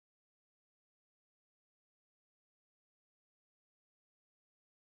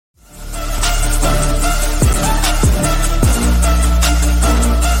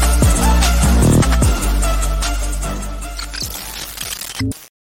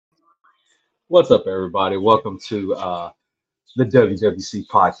What's up, everybody? Welcome to the WWC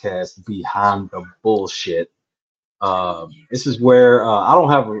podcast, Behind the Bullshit. This is where I don't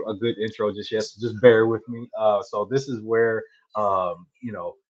have a good intro just yet, so just bear with me. So this is where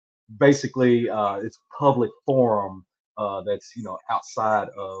basically it's public forum that's outside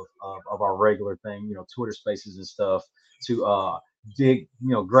of our regular thing, Twitter Spaces and stuff to dig,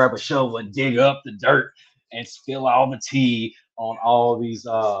 grab a shovel and dig up the dirt and spill all the tea on all these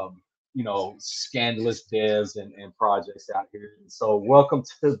scandalous devs and projects out here. And so welcome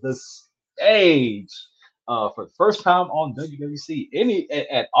to the stage. For the first time on WWC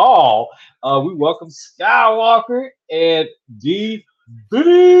at all, we welcome Skywalker and D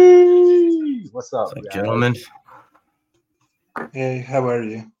B. What's up, What's up, guys? gentlemen? Hey, how are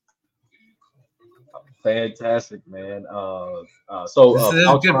you? Fantastic, man. This is a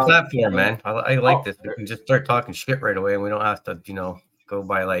good Phaltron, platform, man. I like this. We there- can just start talking shit right away, and we don't have to, go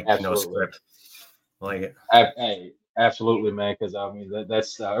by absolutely. script. I like it. Hey, absolutely, man. Because I mean,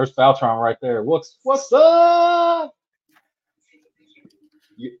 that's there's Phaltron right there. What's up?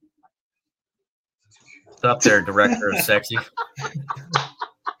 You, What's up there, director of sexy?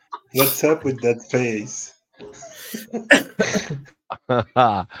 What's up with that face?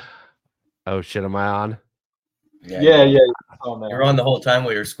 Oh shit, am I on? yeah. You're on the whole time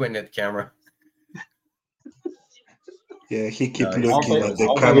while you're squinting at the camera. Yeah, he keep No, looking at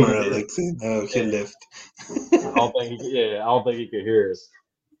the camera like saying, "Oh, he left." I don't think he could hear us.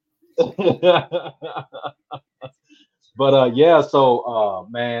 But yeah, so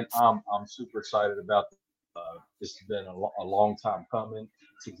man, I'm super excited about this. Has been a long time coming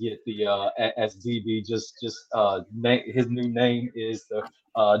to get the as DB his new name is the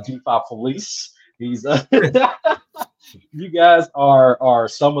DeFi Police. He's you guys are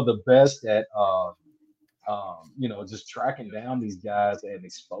some of the best at just tracking down these guys and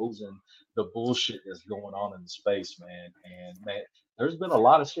exposing the bullshit that's going on in the space, man. And man, there's been a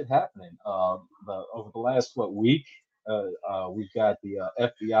lot of shit happening over the last week. We've got the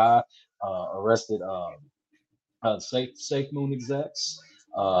FBI arrested Safe Moon execs.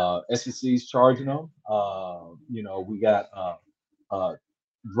 SEC's charging them. We got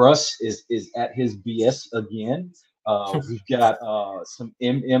Russ is at his BS again. We've got some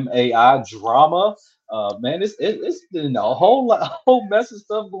MMAI drama. Man, it's been a whole mess of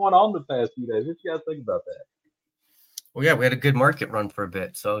stuff going on the past few days. What you guys think about that? Well, yeah, we had a good market run for a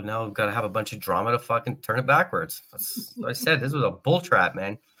bit, so now we've got to have a bunch of drama to fucking turn it backwards. That's what I said. This was a bull trap,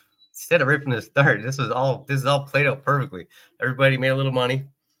 man. Said it right from the start. This is all played out perfectly. Everybody made a little money,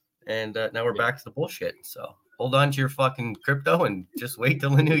 and now we're back to the bullshit. So hold on to your fucking crypto and just wait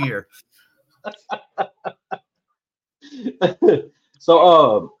till the new year.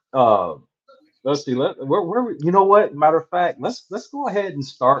 So let's see. Where you know what? Matter of fact, let's go ahead and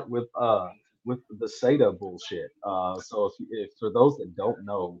start with the SATA bullshit. So if for those that don't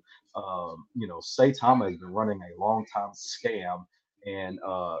know, Saitama has been running a long time scam, and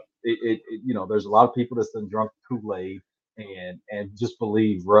there's a lot of people that's been drunk Kool-Aid and just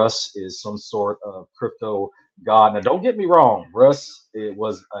believe Russ is some sort of crypto god. Now, don't get me wrong, Russ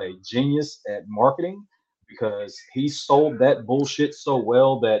was a genius at marketing because he sold that bullshit so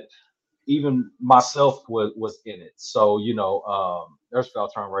well that even myself was in it. So there's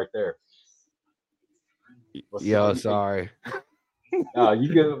Phaltron right there. Yo, sorry.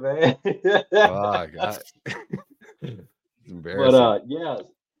 You good, man? Fuck. It's embarrassing. But yeah,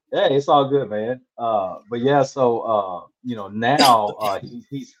 it's all good, man. But yeah, so now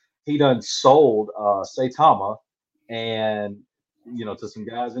he done sold Saitama and to some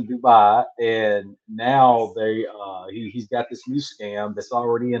guys in Dubai, and now he's got this new scam that's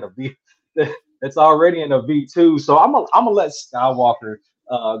already in a V2. So I'm gonna let Skywalker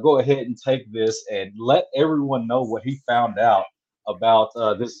go ahead and take this and let everyone know what he found out about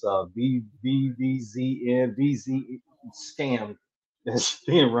this VZ scam that's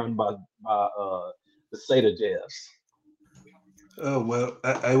being run by the SATA devs. Oh well,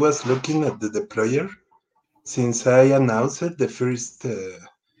 I was looking at the deployer since I announced it, the first the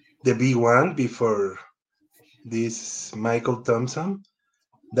V1 before this Michael Thompson.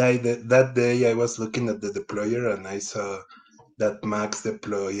 That day I was looking at the deployer and I saw that Max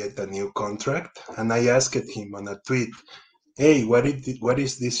deployed a new contract, and I asked him on a tweet, "Hey, what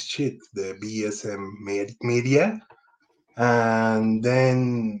is this shit? The BSM media?" And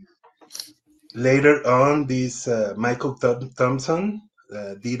then later on, this Michael Thompson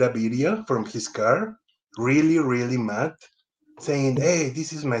did a video from his car, really mad, saying, "Hey,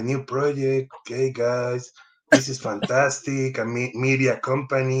 this is my new project. Okay, guys, this is fantastic. A media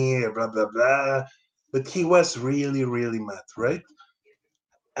company, blah blah blah." But he was really mad, right?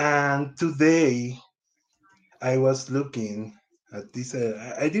 And today I was looking at this.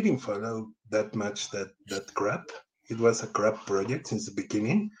 I didn't follow that much that crap. It was a crap project since the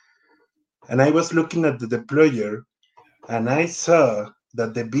beginning. And I was looking at the deployer, and I saw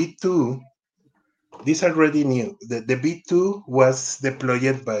that the B2, this already new, the B2 was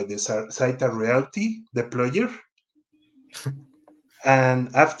deployed by the Zeta Reality deployer.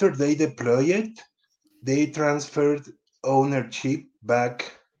 And after they deploy it, they transferred ownership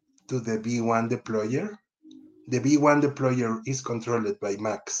back to the B1 deployer. The B1 deployer is controlled by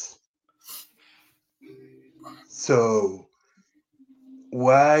Max. So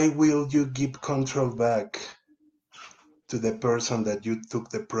why will you give control back to the person that you took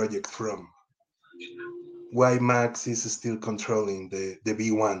the project from? Why Max is still controlling the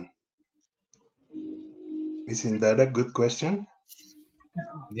B1? Isn't that a good question?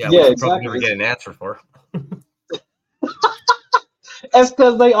 Yeah, Yeah, which we probably never exactly. get an answer for. It's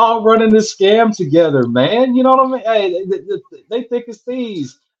because they all running this scam together, man. You know what I mean? Hey, they think it's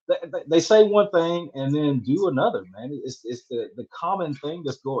thieves. They say one thing and then do another, man. It's the common thing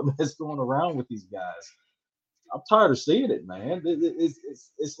that's going around with these guys. I'm tired of seeing it, man.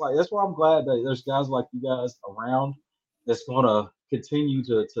 It's like that's why I'm glad that there's guys like you guys around that's gonna continue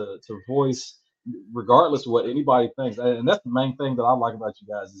to voice regardless of what anybody thinks. And that's the main thing that I like about you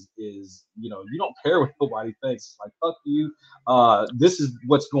guys is you don't care what nobody thinks. It's like fuck you. This is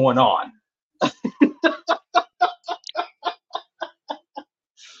what's going on.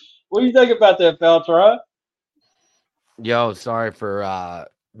 What do you think about that, Phaltron? Yo, sorry for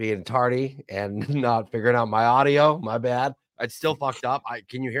being tardy and not figuring out my audio. My bad. It's still fucked up.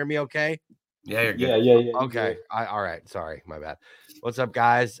 Can you hear me okay? Yeah, you're good. Yeah. You Okay. good. All right. Sorry, my bad. What's up,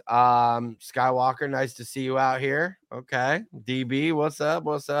 guys? Skywalker, nice to see you out here. Okay. DB, what's up?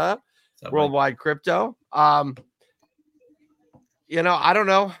 What's up? So, Mike, Worldwide crypto. I don't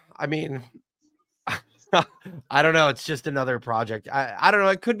know. I mean, I don't know. It's just another project. I don't know.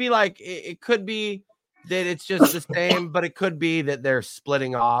 It could be like it could be that it's just the same, but it could be that they're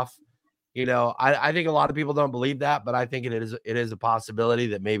splitting off. I think a lot of people don't believe that, but I think it is a possibility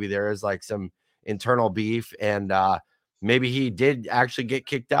that maybe there is like some internal beef, and maybe he did actually get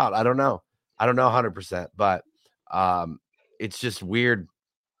kicked out. I don't know. I don't know 100%, but it's just weird,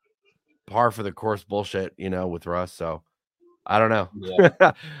 par for the course bullshit, with Russ. So I don't know.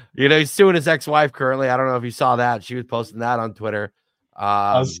 Yeah. He's suing his ex-wife currently. I don't know if you saw that. She was posting that on Twitter.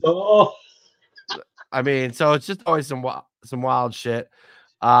 I saw. I mean, so it's just always some wild shit.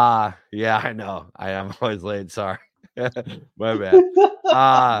 Yeah, I know. I am always late. Sorry. My bad.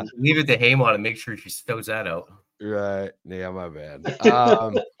 leave it to Hamon and make sure she spills that out. Right. Yeah, my bad.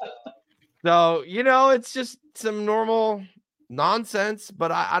 So, it's just some normal nonsense,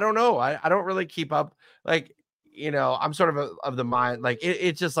 but I don't know. I don't really keep up. Like, I'm sort of the mind, like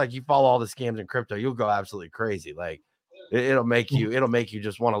it's just like you follow all the scams in crypto, you'll go absolutely crazy. Like it'll make you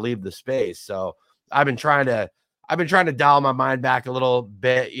just want to leave the space. So I've been trying to dial my mind back a little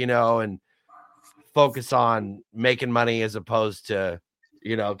bit, and focus on making money as opposed to,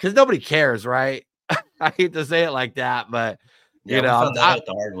 because nobody cares, right? I hate to say it like that, but Yeah, we found that out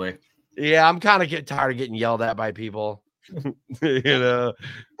the hard way. yeah, I'm kind of getting tired of getting yelled at by people.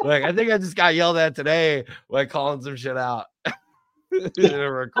 Like I think I just got yelled at today by calling some shit out in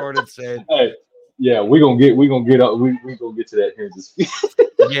a recorded stage. Hey, yeah, we gonna get up. We gonna get to that here in just.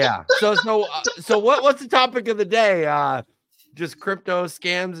 Yeah. So what's the topic of the day? Just crypto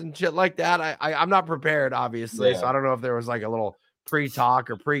scams and shit like that. I'm not prepared, obviously, so I don't know if there was like a little pre-talk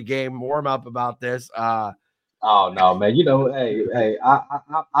or pre-game warm-up about this. Oh no, man! Hey,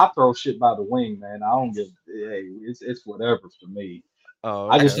 I throw shit by the wing, man. I don't give. Hey, it's whatever for me. Oh,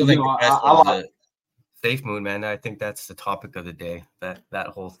 I I just still think the best I one is like. the Safe Moon, man. I think that's the topic of the day. That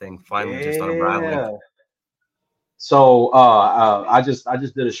whole thing finally just unraveling. Yeah. So I just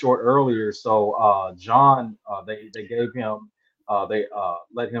did a short earlier. So John, they gave him they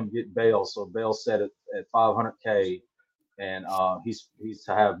let him get bail. So bail set at 500K, and he's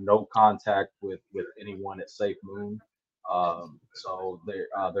to have no contact with anyone at Safe Moon. So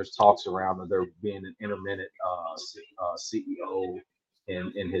there's talks around that there being an intermittent CEO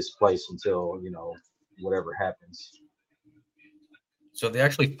in his place until whatever happens. So they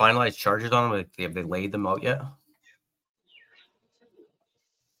actually finalized charges on them. Like, have they laid them out yet?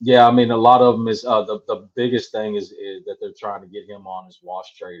 Yeah, I mean a lot of them is the biggest thing is that they're trying to get him on is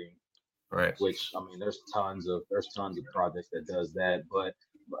wash trading, Right. which I mean there's tons of projects that does that, but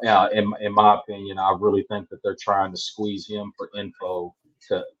yeah, in my opinion, I really think that they're trying to squeeze him for info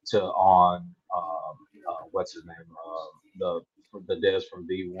to on what's his name the devs from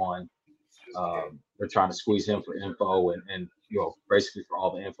V1. they're trying to squeeze him for info and basically for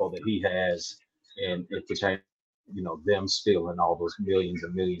all the info that he has, and it pertains, them stealing all those millions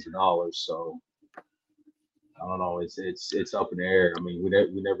and millions of dollars. So I don't know. It's up in the air. I mean,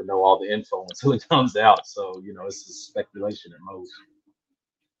 we never know all the info until it comes out. So it's just speculation at most.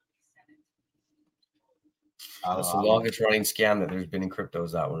 That's the longest running scam that there's been in crypto.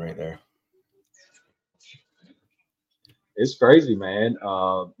 Is that one right there? It's crazy, man.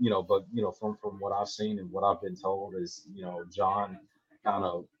 But from what I've seen and what I've been told is, John kind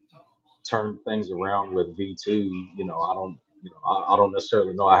of turned things around with V2. I don't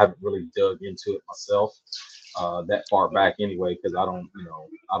necessarily know. I haven't really dug into it myself that far back anyway, because I don't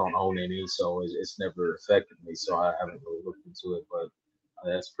own any, so it's never affected me. So I haven't really looked into it, but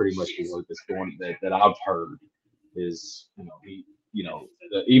that's pretty much the work that's going that I've heard is,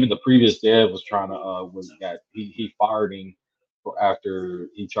 even the previous dev was trying to he fired him after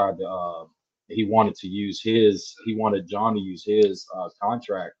he tried to he wanted John to use his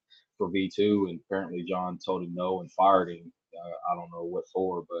contract for V2, and apparently John told him no and fired him. I don't know what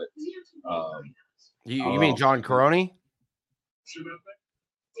for, but you mean John Caroni?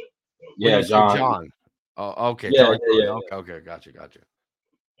 Yeah, John. Oh, okay. Yeah, John yeah. Okay, gotcha.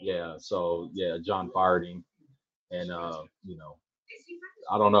 Yeah, so John fired him, and I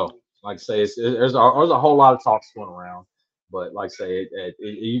don't know. Like I say, there's a whole lot of talks going around, but like I say,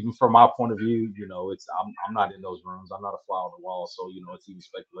 even from my point of view, I'm not in those rooms. I'm not a fly on the wall, so it's even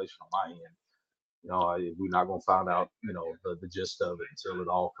speculation on my end. We're not gonna find out, the gist of it until it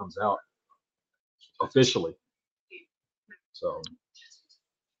all comes out officially. So,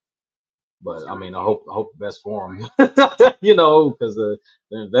 but I mean, I hope the best for them, because the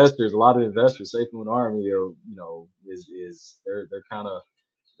investors, a lot of investors, Safe Moon Army, they're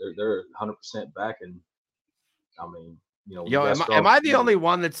 100% backing. I mean, Yo, am I the only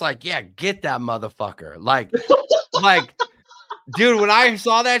one that's like, yeah, get that motherfucker? Like, dude, when I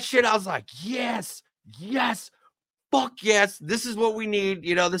saw that shit, I was like, yes, fuck yes, this is what we need.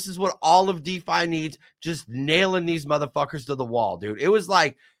 This is what all of DeFi needs. Just nailing these motherfuckers to the wall, dude. It was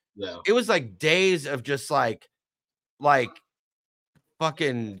like, it was like days of just like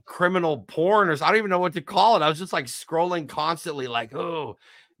fucking criminal porn, or I don't even know what to call it. I was just like scrolling constantly, like, oh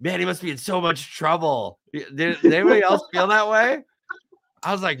man, he must be in so much trouble. Did anybody else feel that way?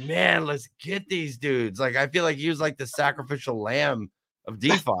 I was like, man, let's get these dudes. Like, I feel like he was like the sacrificial lamb of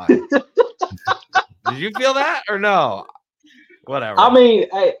DeFi. Did you feel that or no? Whatever. I mean,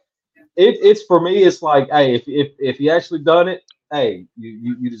 hey, it's for me. It's like, hey, if you actually done it, hey,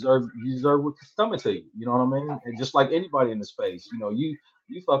 you deserve what's coming to you. You know what I mean? And just like anybody in the space, you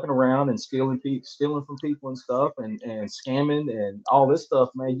fucking around and stealing from people and stuff, and scamming and all this stuff,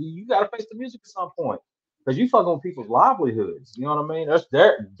 man. You got to face the music at some point, because you fucking with people's livelihoods. You know what I mean? That's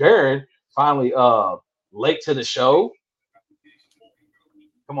Darren finally late to the show.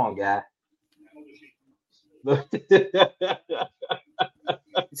 Come on, guy. This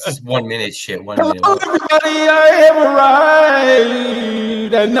is 1 minute shit. 1 Hello, minute. everybody, I have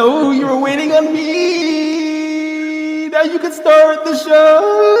arrived. I know you were waiting on me. Now you can start the show.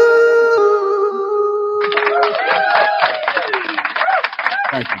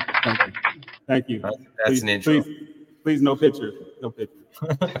 Thank you. That's an intro. Please, no picture. No picture.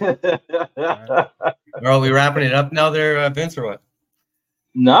 Are we wrapping it up now there, Vince, or what?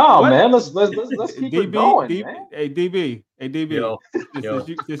 No, What? man. Let's keep it going, man. Hey, DB. Yo.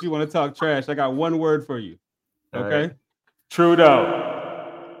 Since you want to talk trash, I got one word for you. All Okay? right. Trudeau.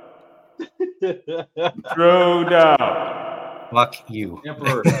 Fuck you.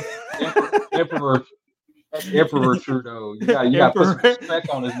 Emperor Trudeau. You got to put some respect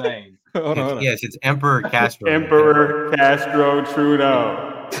on his name. Hold on. Yes, it's Emperor Castro. Emperor Castro Trudeau.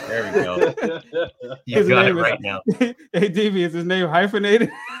 There we go. You got it right now. Hey, DB, is his name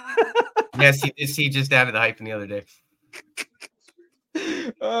hyphenated? Yes, he just added the hyphen the other day.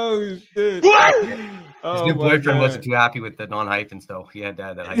 Oh, shit. His new boyfriend wasn't too happy with the non-hyphen, so he had to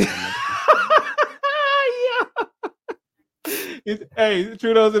add that hyphen. Yeah. Hey,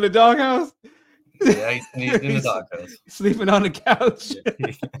 Trudeau's in the doghouse? Yeah, he's in the doghouse. Sleeping on the couch.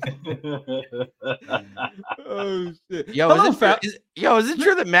 Oh, shit. Is it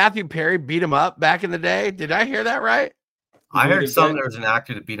true that Matthew Perry beat him up back in the day? Did I hear that right? I heard something there was an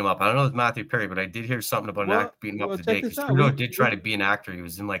actor that beat him up. I don't know if it's Matthew Perry, but I did hear something about an actor beating him up today, because Trudeau did try to be an actor. He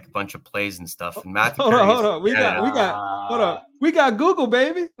was in like a bunch of plays and stuff. And Matthew Perry. Hold on. We got Google,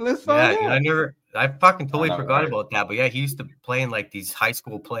 baby. Let's find out. I fucking totally forgot about that. But yeah, he used to play in like these high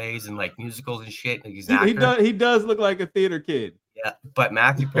school plays and like musicals and shit. Like, he's an actor. He does look like a theater kid. Yeah, but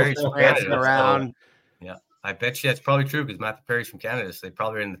Matthew Perry's dancing around. So, yeah. I bet you that's probably true because Matthew Perry's from Canada, so they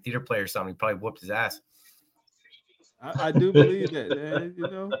probably are in the theater play or something. He probably whooped his ass. I do believe that, man, you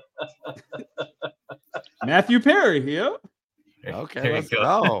know. Matthew Perry, yo. Okay, There you let's go.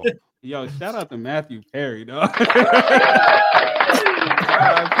 go. Yo, shout out to Matthew Perry, dog. R.I.P.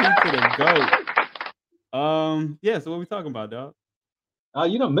 to the GOAT. Yeah, so what we talking about, dog?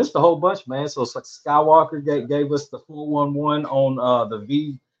 You done missed a whole bunch, man. So it's like Skywalker gave us the 411 on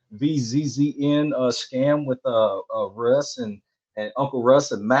the VZZN scam with Russ and Uncle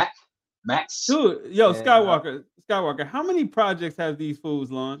Russ and Max. Dude, yo, And, Skywalker, how many projects have these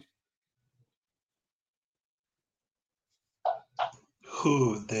fools launched?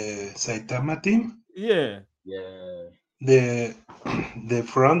 Who, the Saitama team? Yeah. yeah. The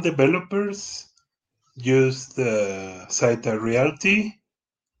front developers used the Saita Realty,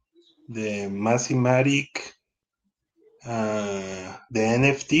 the Mathematic, the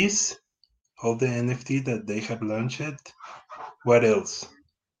NFTs, all the NFT that they have launched. What else?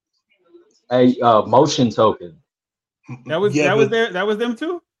 A motion token. That was them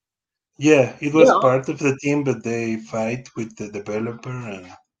too? Yeah, it was Yeah. part of the team, but they fight with the developer and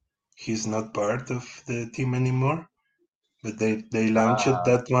he's not part of the team anymore. But they launched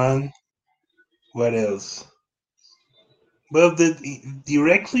that one. What else? Well,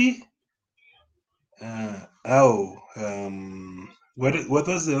 directly. What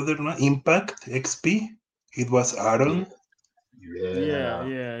was the other one? Impact XP. It was Aaron. Yeah.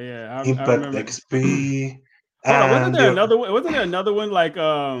 I Impact remember. XP. Hold on, wasn't there the- another one? Wasn't there another one like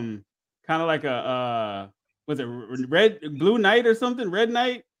kind of like a was it Blue Knight or something? Red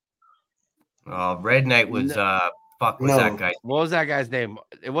Knight? Red Knight was fuck was No. that guy? What was that guy's name?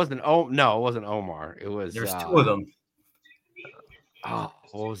 It wasn't Omar. It was There's two of them. Oh,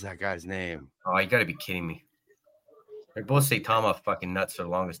 what was that guy's name? Oh, you gotta be kidding me. They both say Tama fucking nuts for the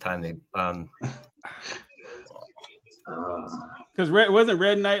longest time. They Because wasn't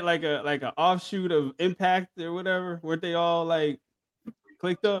Red Knight like a offshoot of Impact or whatever? Weren't they all like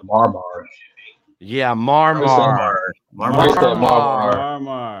clicked up? Marmar. Yeah, Marmar.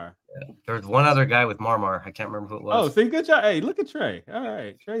 Marmar. There's one other guy with Marmar. I can't remember who it was. Oh, see, good job. Hey, look at Trey. All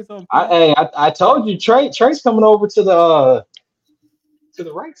right, Trey's on. I told you, Trey's coming over to the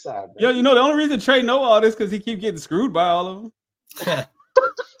right side. Man. Yo, you know the only reason Trey know all this because he keep getting screwed by all of them.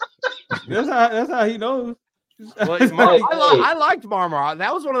 that's how he knows. Well, I liked Marmar.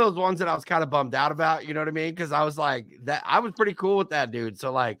 That was one of those ones that I was kind of bummed out about. You know what I mean? Because I was like, that I was pretty cool with that dude.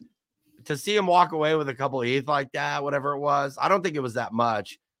 So like, to see him walk away with a couple of ETH like that, whatever it was, I don't think it was that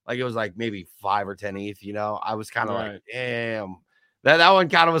much. Like it was like maybe 5 or 10 ETH. You know, I was kind of like, damn. That one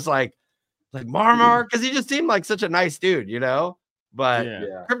kind of was like Marmar because he just seemed like such a nice dude. You know, but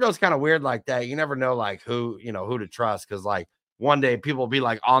crypto's kind of weird like that. You never know like who to trust because like. One day people will be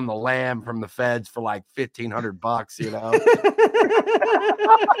like on the lam from the feds for like $1,500, you know.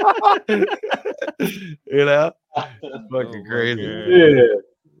 You know, fucking crazy. Yeah.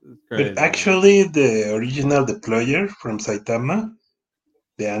 But actually, the original deployer from Saitama,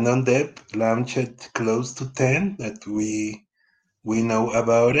 the Anon Dep, launched close to 10 that we know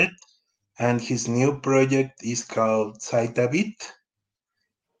about it, and his new project is called Saitabit.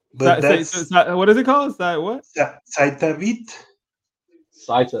 But what is it called? Saitabit.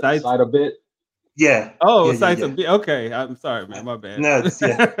 Site a bit. Yeah. Oh, yeah, a bit. Okay, I'm sorry, man. My bad. No,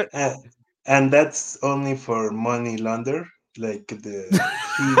 and that's only for money launder. Like he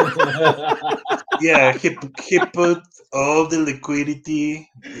put all the liquidity.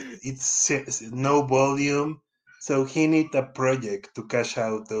 It's no volume, so he need a project to cash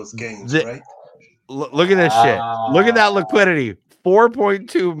out those gains, right? Look at this shit. Look at that liquidity.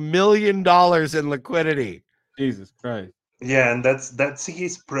 $4.2 million in liquidity. Jesus Christ. Yeah, and that's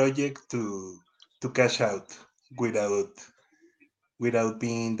his project to cash out without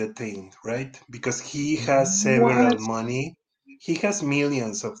being detained, right? Because he has several money. He has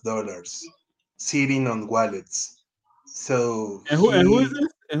millions of dollars sitting on wallets. So who is this?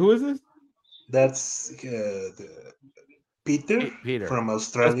 And who is this? That's Peter from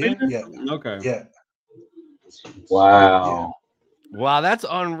Australia. Peter? Yeah. Okay. Yeah. Wow. Wow, that's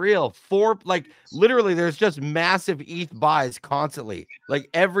unreal. Literally, there's just massive ETH buys constantly. Like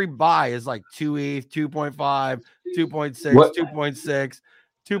every buy is like 2 ETH, 2.5, 2.6, 2.6,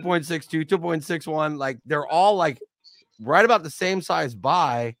 2.62, 2.61. Like they're all like right about the same size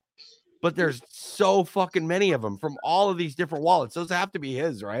buy, but there's so fucking many of them from all of these different wallets. Those have to be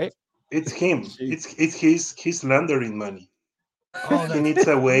his, right? It's him. It's his laundering money. Oh, he needs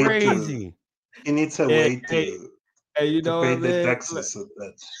a way crazy. He needs a way to. Hey, you know, pay the taxes of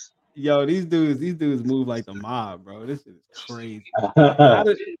that. Yo, these dudes move like the mob, bro. This is crazy.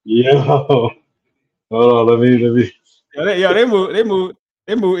 Yo. Hold on, let me.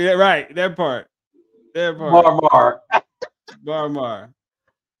 They move. Yeah, right. That part. Mar. Mar.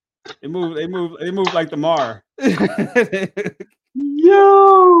 They move like the Mar.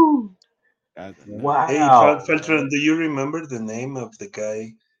 Yo. Hey, Wow. Phaltron, do you remember the name of the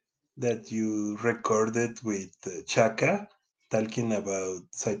guy that you recorded with Chaka talking about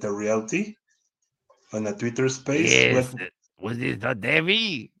cytoreality on a Twitter space? Yes, was it the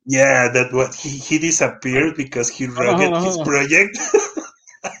Debbie? Yeah, that what he disappeared because he rugged his Hold on. project.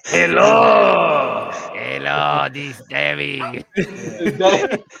 Hello, this Debbie.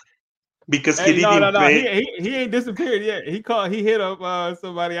 Because Hey, he no. didn't pay. He ain't disappeared yet. He hit up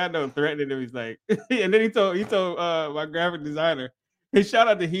somebody I know, threatening him. He's like, and then he told my graphic designer. Hey, shout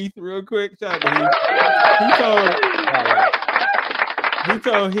out to Heath real quick. Shout out to Heath. He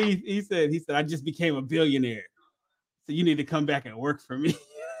told Heath. He said I just became a billionaire, so you need to come back and work for me.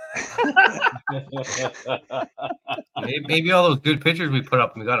 Maybe all those good pictures we put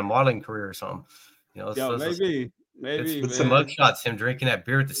up, and we got a modeling career or something. You know, Yo, maybe. With some mugshots, him drinking that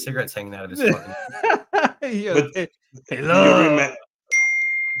beer with the cigarettes hanging out of his fucking. Yo, But hello.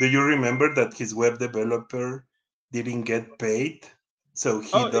 do you remember that his web developer didn't get paid? So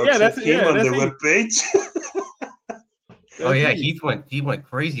he that's him on the Heath. web page. Oh yeah, Heath went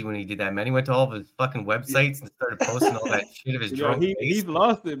crazy when he did that, man. He went to all of his fucking websites and started posting all that shit of his drunk face. Heath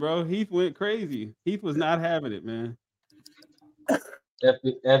lost it, bro. Heath went crazy. Heath was not having it, man.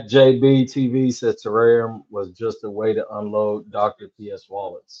 FJB TV said Terrarium was just a way to unload Dr. PS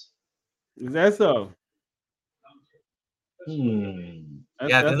wallets. Is that so? Yeah,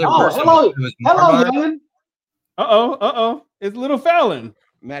 the other person hello, was hello, Darren. Uh-oh. It's little Fallon.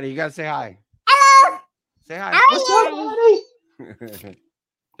 Maddie, you gotta say hi. Say hi. What's up, buddy?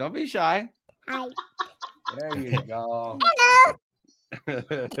 Don't be shy. Hi. There you go.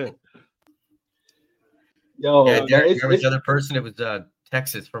 Yo, yeah, Darren, remember the other person? It was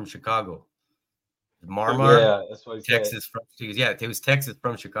Texas from Chicago. Marmar. Yeah, that's what he Texas said. It was Texas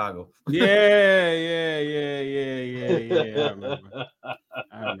from Chicago. Yeah.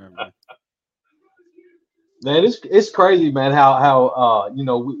 I remember. Man, it's crazy, man. How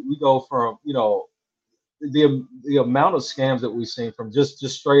we go from the amount of scams that we've seen from just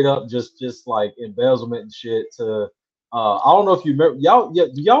straight up just like embezzlement and shit to I don't know if you remember do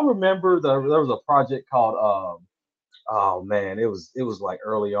y'all remember there was a project called oh man, it was like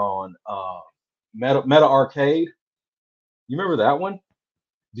early on Meta Arcade. You remember that one?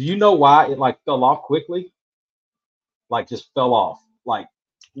 Do you know why it like fell off quickly? Like just fell off. Like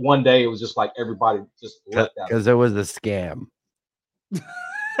one day it was just like everybody just left out. Because it was a scam.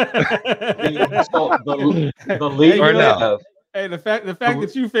 The lead or no. Hey, the fact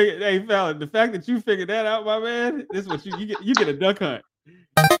that you figured, hey Fallon, the fact that you figured that out, my man, this is what you get a duck hunt.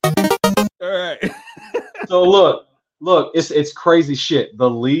 All right. So look, it's crazy shit. The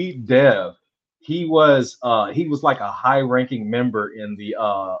lead dev, he was like a high-ranking member in the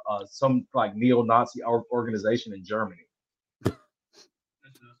some like neo-Nazi organization in Germany.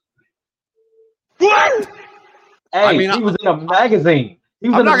 What? Hey, I mean, he was in a magazine.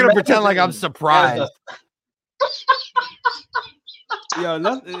 I'm not gonna pretend like I'm surprised.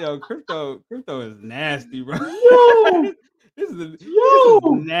 Crypto is nasty, bro. Yo, This is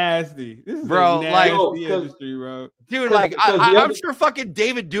nasty. This is bro, a nasty like, industry, bro. Dude, like I'm sure fucking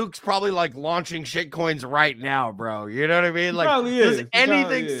David Duke's probably like launching shitcoins right now, bro. You know what I mean? Like, does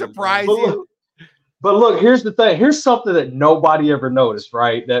anything surprise you? But look, here's the thing. Here's something that nobody ever noticed,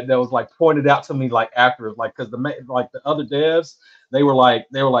 right? That was like pointed out to me like after, like because the other devs, they were like,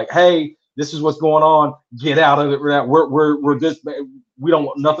 hey, this is what's going on. Get out of it. We're just, we don't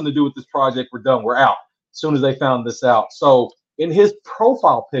want nothing to do with this project. We're done. We're out. As soon as they found this out. So in his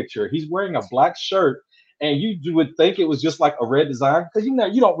profile picture, he's wearing a black shirt, and you would think it was just like a red design because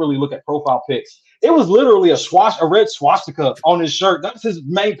you don't really look at profile pics. It was literally a red swastika on his shirt. That's his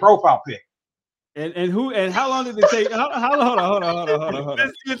main profile pic. And how long did it take? Hold on.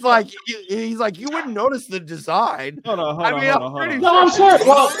 It's like he's like, you wouldn't notice the design. Hold on. No, I'm sure.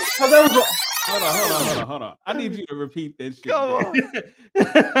 Well, there was hold on. I need you to repeat this shit. Come on.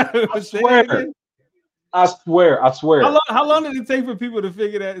 I swear. How long did it take for people to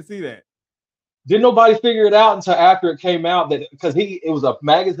figure that and see that? Didn't nobody figure it out until after it came out that because it was a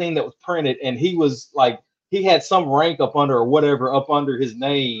magazine that was printed and he was like he had some rank up under his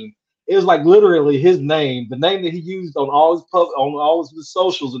name. It was like literally his name, the name that he used on all his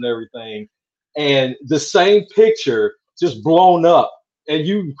socials and everything, and the same picture just blown up, and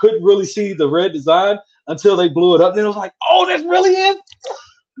you couldn't really see the red design until they blew it up. Then it was like, oh, that's really it.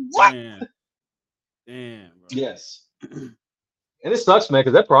 What? Damn, bro. Yes. And it sucks, man,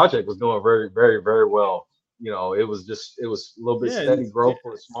 because that project was doing very, very, very well. You know, it was a little bit steady growth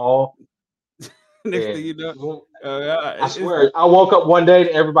for a small. Next And thing you know, I swear, I woke up one day and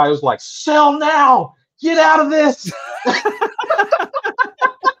everybody was like, "Sell now, get out of this."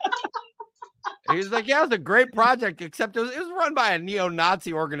 He's like, yeah, it was a great project, except it was run by a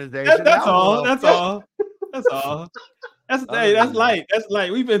neo-Nazi organization. That's all. That's all. That's light. That's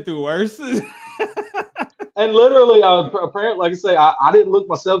light. We've been through worse. And literally, apparently, like I say, I didn't look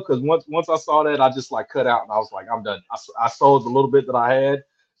myself because once I saw that, I just like cut out and I was like, I'm done. I sold the little bit that I had,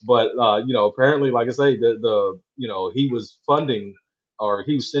 but you know, apparently, like I say, the you know, he was funding or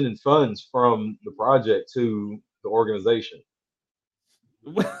he was sending funds from the project to the organization.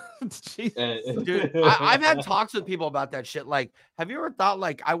 Dude, I've had talks with people about that shit. Like, have you ever thought,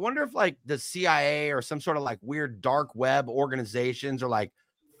 like, I wonder if like the CIA or some sort of like weird dark web organizations are like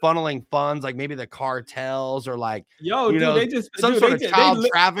funneling funds, like maybe the cartels or like, they just some sort of child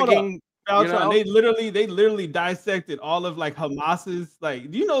trafficking. They literally dissected all of like Hamas's, like,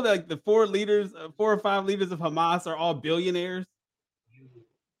 do you know that like the 4 or 5 leaders of Hamas are all billionaires?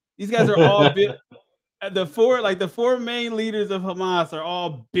 These guys are all the 4 main leaders of Hamas are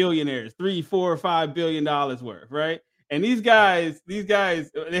all billionaires, $3, $4, or $5 billion worth, right? And these guys,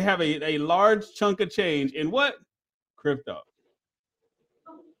 they have a large chunk of change in what? Crypto.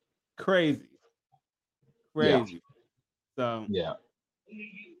 Crazy. Yeah. So yeah.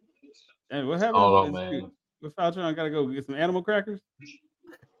 And what happened? Oh man. With Phaltron, I gotta go get some animal crackers.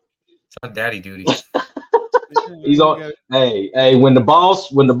 It's on daddy duty. He's on. Hey, when the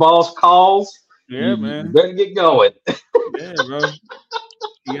boss calls, man, you better get going. Yeah, bro.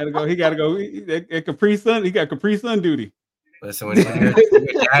 He gotta go. At Capri Sun, he got Capri Sun duty. Listen, when you're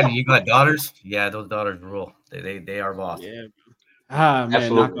dad and you got daughters, yeah, those daughters rule. They are boss. Yeah. Man.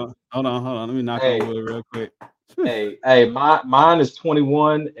 Absolutely. Hold on. Let me knock on wood real quick. Hey, mine is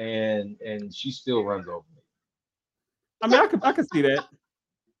 21 and she still runs over me. I mean, I can see that.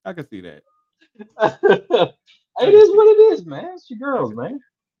 I can see that. It is what it is, man. It's your girls, man.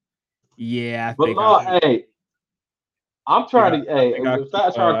 Yeah, I'm trying to. Hey, if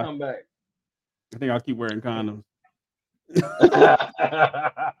I try to come back, I think I'll keep wearing condoms.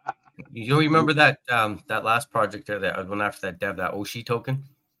 You remember that that last project there that went after that dev, that Oshi token?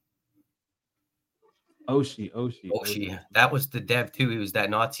 Oshi. That was the dev too. He was that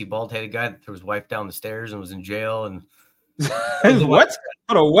Nazi bald-headed guy that threw his wife down the stairs and was in jail. And what?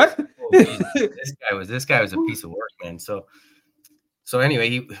 Hold on, what? This guy was a piece of work, man. So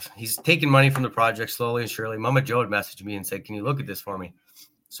anyway, he's taking money from the project slowly and surely. Mama Joe had messaged me and said, "Can you look at this for me?"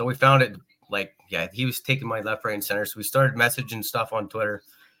 So we found it. Like, yeah, he was taking money left, right, and center. So we started messaging stuff on Twitter,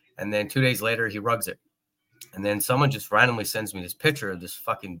 and then 2 days later, he rugs it. And then someone just randomly sends me this picture of this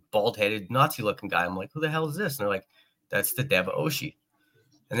fucking bald-headed Nazi-looking guy. I'm like, who the hell is this? And they're like, that's the dev Oshi.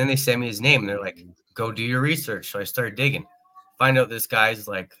 And then they send me his name, and they're like, go do your research. So I started digging. Find out this guy's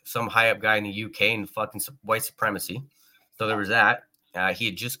like some high-up guy in the UK in fucking white supremacy. So there was that. He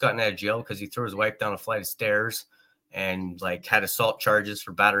had just gotten out of jail because he threw his wife down a flight of stairs and like had assault charges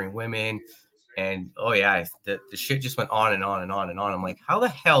for battering women. And oh yeah, the shit just went on and on and on and on. I'm like, how the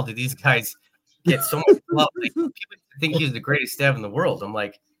hell did these guys get so much love? Like, people think he's the greatest dev in the world. I'm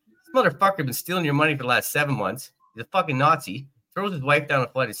like, this motherfucker been stealing your money for the last 7 months. He's a fucking Nazi. Throws his wife down a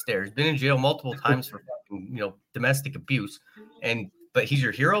flight of stairs. Been in jail multiple times for fucking, domestic abuse. But he's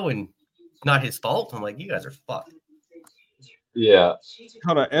your hero and it's not his fault. I'm like, you guys are fucked. Yeah.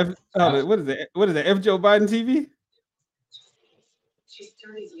 Hold on. What is it? What is that? F Joe Biden TV?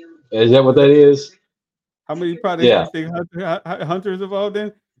 Is that what that is? How many projects do you think Hunter is involved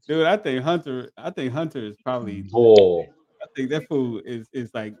in? Dude, I think Hunter is probably bull. I think that fool is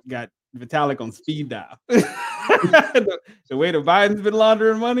like got Vitalik on speed dial. the way the Biden's been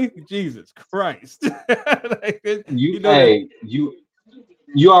laundering money, Jesus Christ.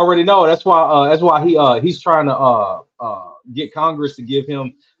 You already know. That's why he's trying to get Congress to give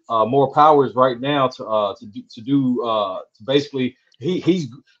him more powers right now to basically he's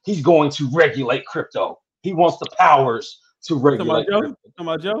going to regulate crypto. He wants the powers to regulate. Talking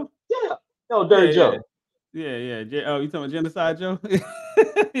about Joe? Yeah. No, Dirty Joe. Yeah. Oh, you talking about Genocide Joe?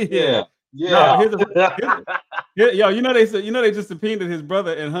 Yeah. No, you know they just subpoenaed his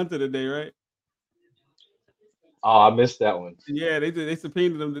brother and Hunter today, right? Oh, I missed that one. Yeah, they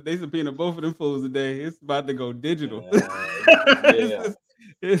subpoenaed them. They subpoenaed both of them fools today. It's about to go digital.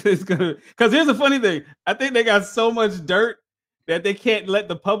 It's gonna, because here's the funny thing. I think they got so much dirt that they can't let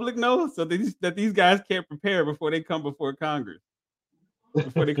the public know, so that these guys can't prepare before they come before Congress,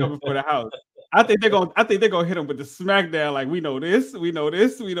 before they come before the House. I think they're gonna hit them with the smackdown. Like, we know this. Like,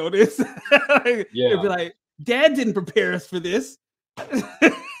 yeah. They'll be like, Dad didn't prepare us for this. You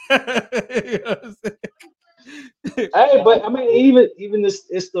know what I'm saying? Hey, but I mean, even this,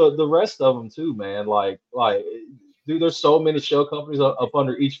 it's the rest of them too, man. Like, dude, there's so many shell companies up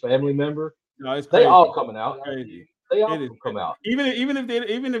under each family member. No, it's They crazy. all coming out. Crazy. They all It is come out. even if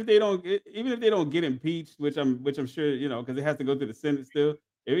they don't get impeached, which I'm sure because it has to go through the Senate still.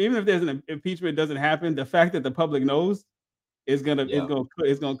 Even if there's an impeachment doesn't happen, the fact that the public knows is gonna Yeah,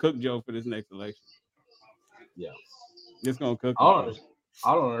 it's gonna cook Joe for this next election. yeah. It's gonna cook I him, don't, bro. under-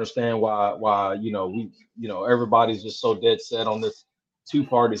 I don't understand why everybody's just so dead set on this two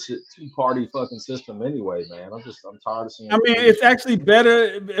party fucking system anyway, man. I'm tired of seeing I the mean, it's bullshit. actually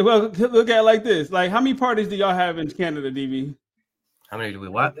better. Well, look at it like this. Like, how many parties do y'all have in Canada, DB? How many do we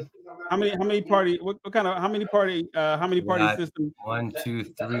what? How many party? What kind of how many party We got systems? 1, 2,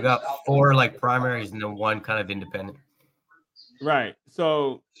 3. We got 4 like primaries and then 1 kind of independent. Right.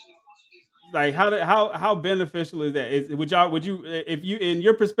 So, like, how beneficial is that? Would you if you in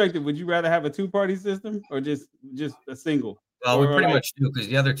your perspective would you rather have a 2-party system or just a single? Well, we pretty like, much do because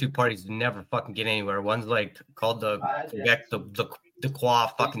the other 2 parties never fucking get anywhere. One's like called the Quebec, the Qua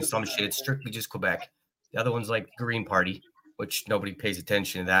fucking some shit. It's strictly just Quebec. The other one's like Green Party, which nobody pays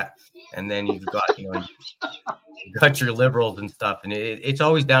attention to that. And then you've got you got your liberals and stuff, and it's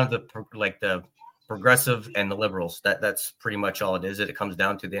always down to the progressive and the liberals. That's pretty much all it is. It comes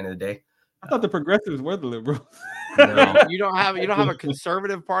down to the end of the day. I thought the progressives were the liberals. No. You don't have a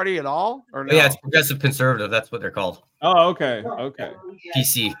conservative party at all, or no? Yeah, it's progressive conservative. That's what they're called. Oh, okay. Okay.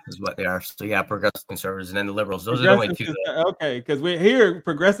 PC is what they are. So yeah, progressive conservatives and then the liberals. Those are the only 2. Okay, because we're here.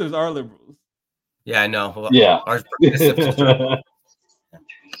 Progressives are liberals. Yeah, I know. Well, Yeah. ours progressive conservative.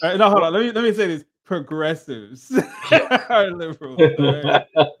 No, hold on. Let me say this. Progressives are liberals. Right?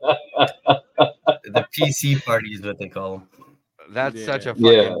 The PC party is what they call them. That's such a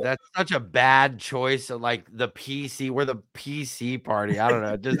that's such a bad choice of like the PC. We're the PC party. I don't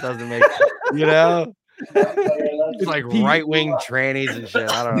know. It just doesn't make it's like right-wing trannies and shit.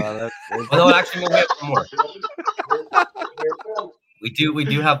 I don't know. Well, no, actually, no, we have one more. We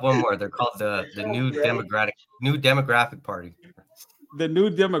do have one more. They're called the new demographic party. The new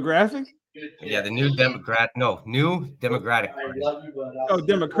demographic? Yeah, the new democratic party. Oh,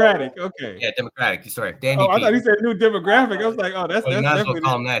 democratic. Okay. Yeah, democratic. Sorry, I thought he said new demographic. I was like, oh, that's definitely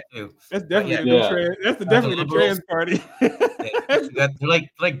call them that too. That's definitely definitely the trans party. They're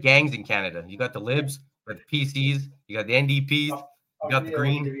like gangs in Canada. You got the Libs, you got the PCs, you got the NDPs, you got the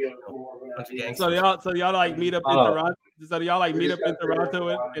Green. So y'all like meet up in Toronto. So y'all like meet up in Toronto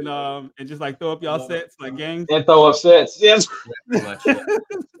and just like throw up y'all sets like gangs. And throw up sets. Yes. Pretty much, yeah.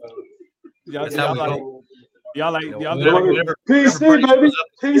 Y'all like PC, baby.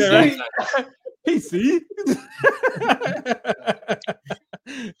 PC. PC.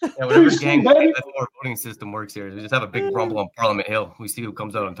 Yeah, whatever gang, that's how our voting system works here. We just have a big rumble on Parliament Hill. We see who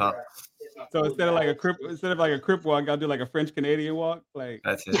comes out on top. So instead of like a crip walk, I'll do like a French Canadian walk. Like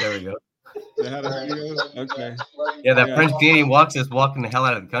that's it. There we go. Okay. Yeah, that French Canadian walk's just walking the hell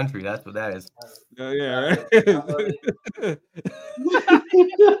out of the country. That's what that is. Yeah. Right?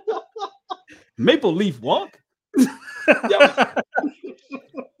 Maple leaf walk. It's a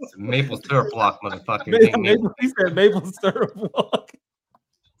maple syrup walk, motherfucker. He said maple syrup walk.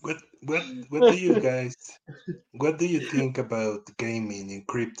 What do you guys? What do you think about gaming in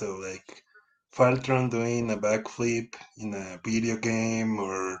crypto? Like Phaltron doing a backflip in a video game,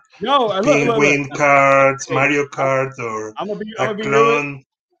 or Penguin cards, Mario Kart, or a clone?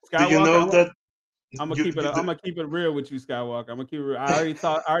 Do you know that? I'm gonna keep it real with you, Skywalker. I'm gonna keep it real. I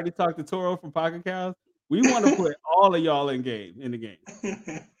already talked to Toro from Pocket Cows. We want to put all of y'all in the game.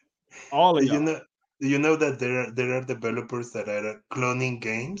 All of y'all. Do you know that there are developers that are cloning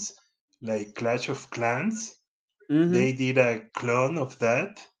games like Clash of Clans? Mm-hmm. They did a clone of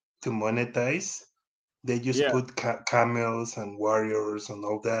that to monetize. They just put camels and warriors and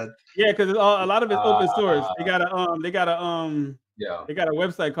all that. Yeah, because a lot of it's open source. They got a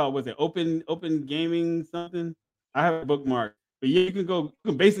website called Open Gaming something. I have a bookmark, but yeah, you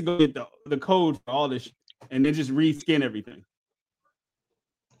can basically go get the code for all this shit and then just reskin everything.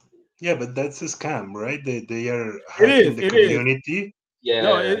 Yeah, but that's a scam, right? They are hacking the community. Is. Yeah,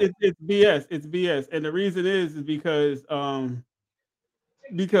 no, it's BS. It's BS, and the reason is because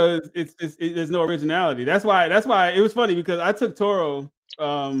there's no originality. That's why it was funny because I took Toro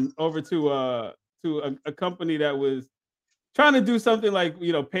over to a company that was trying to do something like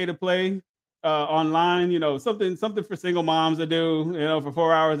pay to play online, something for single moms to do, for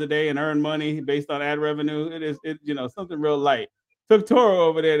 4 hours a day and earn money based on ad revenue. It something real light. Took Toro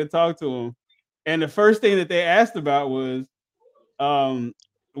over there to talk to him, and the first thing that they asked about was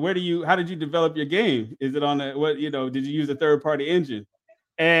how did you develop your game? Is it on did you use a third-party engine?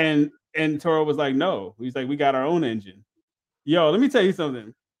 And Toro was like, no. He's like, we got our own engine. Yo, let me tell you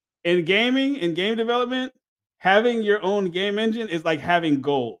something. In gaming, in game development, having your own game engine is like having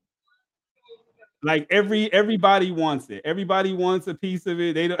gold. Like everybody wants it. Everybody wants a piece of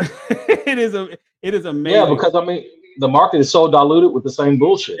it. They don't. it is amazing. Yeah, because I mean, the market is so diluted with the same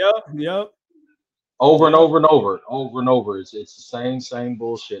bullshit. Yep. Over and over and over. It's the same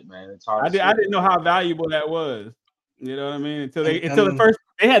bullshit, man. It's hard. I didn't know how valuable that was. You know what I mean? Until the first,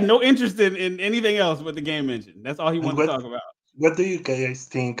 they had no interest in anything else but the game engine. That's all he wanted to talk about. What do you guys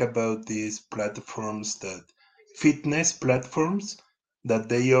think about these platforms, fitness platforms that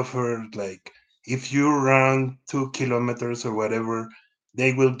they offer? Like, if you run 2 kilometers or whatever,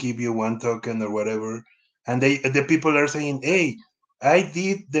 they will give you 1 token or whatever. And the people are saying, hey, I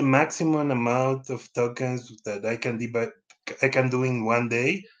did the maximum amount of tokens that I can do in 1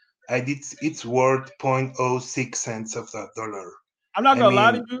 day. It's worth 0.06 cents of that dollar. I'm not gonna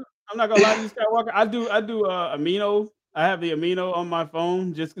lie to you. Skywalker. I do amino. I have the amino on my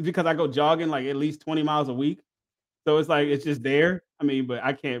phone just because I go jogging like at least 20 miles a week. So it's like it's just there. I mean, but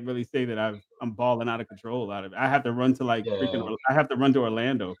I can't really say that I'm balling out of control out of it. I have to run to I have to run to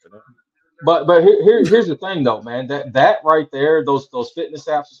Orlando for that. But here's the thing though, man. That right there, those fitness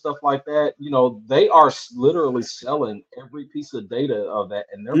apps and stuff like that, they are literally selling every piece of data of that,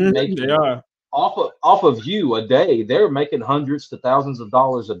 and they're making off of you a day. They're making hundreds to thousands of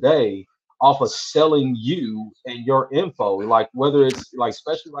dollars a day off of selling you and your info. Like whether it's like,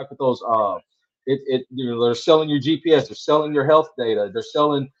 especially like with those they're selling your GPS, they're selling your health data, they're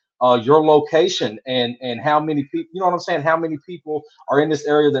selling your location and how many people, you know what I'm saying? How many people are in this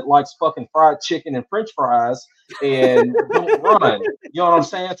area that likes fucking fried chicken and French fries and don't run? You know what I'm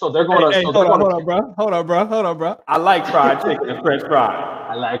saying? So they're going to. Hold on, bro. I like fried chicken and French fries.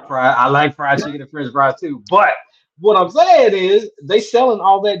 I like fried chicken and French fries too. But what I'm saying is they selling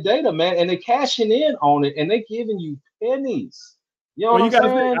all that data, man, and they cashing in on it, and they giving you pennies. You know what I'm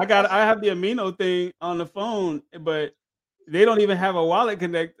saying? I have the amino thing on the phone, but they don't even have a wallet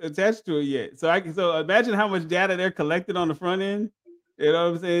attached to it yet. So imagine how much data they're collecting on the front end. You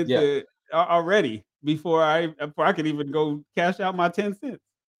know what I'm saying? Yeah. Already before I could even go cash out my 10 cents.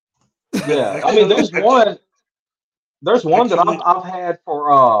 Yeah, I mean, there's one that I've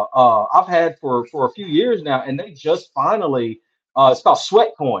had for a few years now, and they just finally it's called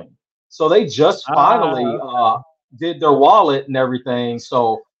Sweatcoin. So they just finally did their wallet and everything.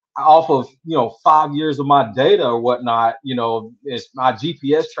 So off of 5 years of my data or whatnot, it's my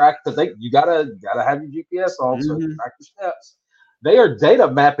GPS track, because you gotta have your GPS on so you track your steps. They are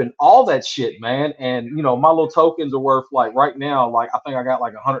data mapping all that shit, man. And my little tokens are worth, like right now, like I think I got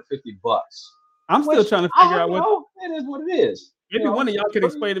like $150. I'm still trying to figure out what it is. What it is. Maybe one of y'all can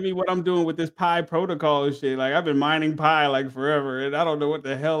explain to me what I'm doing with this Pi protocol and shit. Like I've been mining Pi like forever, and I don't know what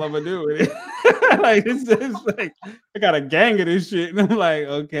the hell I'm gonna do with it. Like it's like I got a gang of this shit, and I'm like,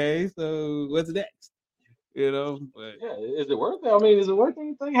 okay, so what's next? But yeah, is it worth it? I mean, is it worth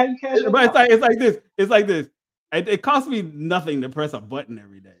anything? How you cash it? But it's like this. It costs me nothing to press a button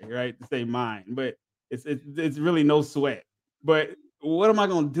every day, right? To say mine, but it's really no sweat. But what am I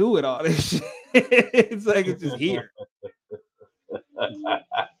gonna do with all this shit? It's like it's just here.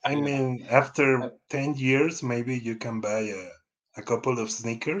 I mean, after 10 years, maybe you can buy a couple of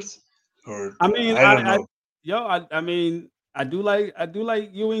sneakers, or I mean, I don't know. I mean, I do like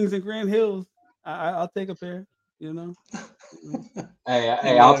Ewings and Grand Hills. I'll take a pair. Hey,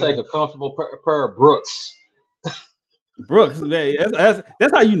 I'll take a comfortable pair of Brooks. Brooks, man,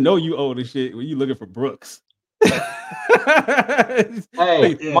 that's how you old as shit when you looking for Brooks. Hey,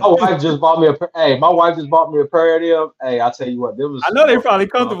 my wife just bought me a pair of them. Hey, I'll tell you what, I know they're probably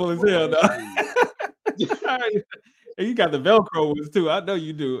comfortable as hell, though. And you got the Velcro ones too. I know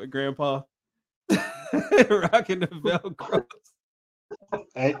you do, Grandpa. Rocking the Velcro.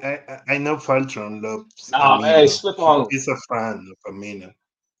 I know Phaltron loves. Hey, slip on. He's a fan of Amino,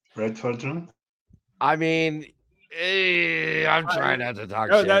 right, Phaltron? I mean, I'm trying not to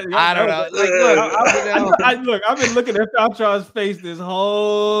talk shit. I don't know. Look, I've been looking at Phaltron's face this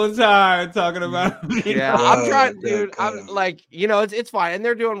whole time talking about Amino. Yeah, I'm trying, dude. I'm like, it's fine, and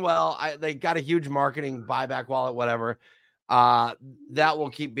they're doing well. They got a huge marketing buyback wallet, whatever. That will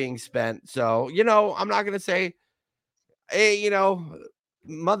keep being spent. So, I'm not gonna say, hey, he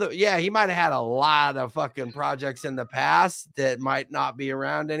might have had a lot of fucking projects in the past that might not be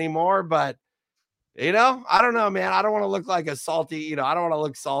around anymore, but You know, I don't know, man. I don't want to look like a salty, I don't want to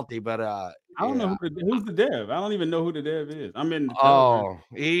look salty, but I don't know who's the dev. I don't even know who the dev is. I'm in the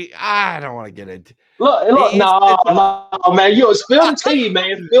I don't want to get into. Look, no, man. You spill the tea,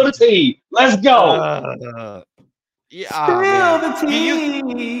 man. Spill the tea. Let's go. Spill the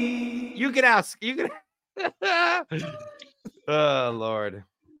tea. You can ask. You can. Oh Lord.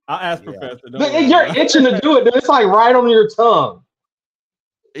 I'll ask Professor. You're itching to do it, dude. It's like right on your tongue.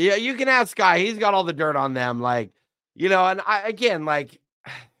 Yeah, you can ask Sky. He's got all the dirt on them. Like, and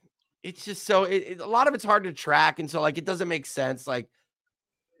it's just so a lot of it's hard to track. And so it doesn't make sense,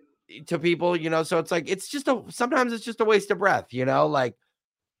 to people, so it's sometimes it's just a waste of breath,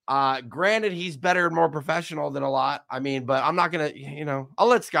 granted he's better and more professional than a lot. I mean, but I'm not going to, I'll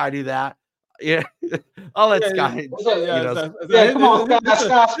let Sky do that. Yeah. I'll let Sky. Come on,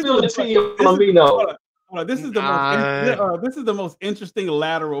 Sky, spill the tea on me, no. This is the most interesting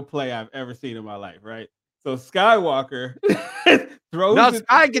lateral play I've ever seen in my life, right? So Skywalker throws. No,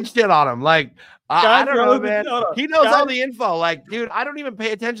 Sky can shit on him. I don't know, man. He knows all the info. Dude, I don't even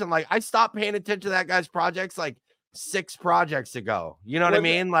pay attention. I stopped paying attention to that guy's projects 6 projects ago. You know what I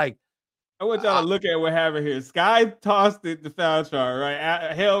mean? I want y'all to look at what happened here. Sky tossed it to Phaltron,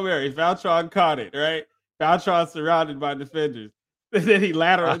 right? Hail Mary. Phaltron caught it, right? Phaltron surrounded by defenders. Then he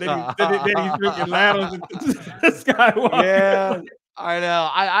laterals. Then he freaking laterals into Skywalker. Yeah, I know.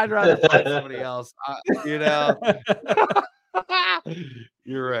 I'd rather find somebody else.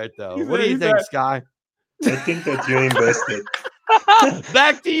 You're right, though. What do you think, Sky? I think that you invested.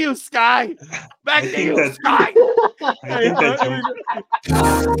 Back to you, Sky. Back to you, Sky.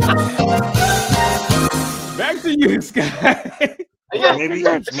 Back to you, Sky.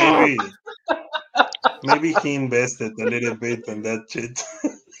 Maybe he invested a little bit on that shit.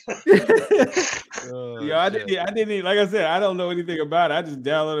 I didn't. Like I said, I don't know anything about it. I just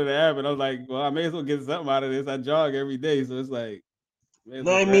downloaded the app and I was like, well, I may as well get something out of this. I jog every day, so it's like.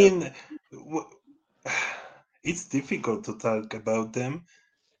 No, I mean, it's difficult to talk about them.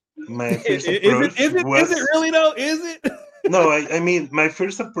 My first approach is it really though? Is it? No, I mean, my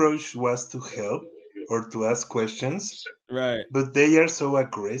first approach was to help or to ask questions. Right. But they are so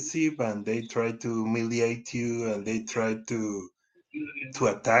aggressive and they try to humiliate you and they try to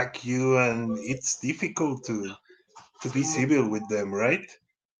attack you, and it's difficult to be civil with them, right?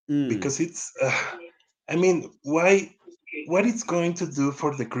 Because it's I mean, what it's going to do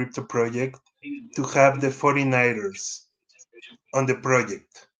for the crypto project to have the 49ers on the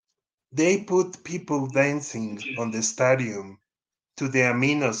project? They put people dancing on the stadium to the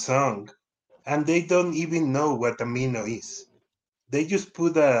Amino song, and they don't even know what Amino is. They just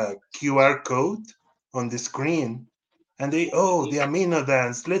put a QR code on the screen, and the Amino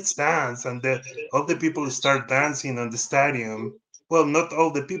dance, let's dance, and all the people start dancing on the stadium. Well, not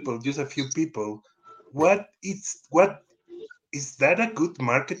all the people, just a few people. What is that a good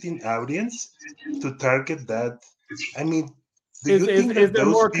marketing audience to target that? I mean, do you think that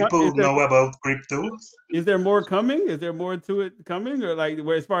those people know about crypto? Is there more coming? Is there more to it coming? Or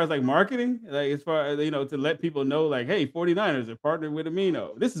as far as marketing, as far as, to let people know, hey, 49ers are partnered with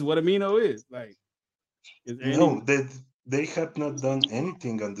Amino. This is what Amino is. No, they have not done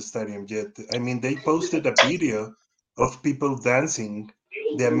anything on the stadium yet. I mean, they posted a video of people dancing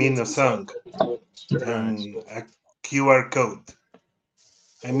the Amino song and a QR code.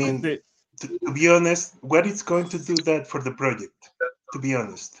 I mean, to be honest, what is going to do that for the project? To be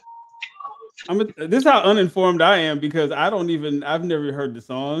honest, this is how uninformed I am, because I've never heard the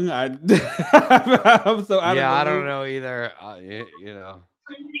song. I don't know either.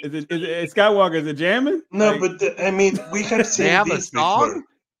 Is it Skywalker? Is it jamming? No, but I mean, we have seen they have this a song?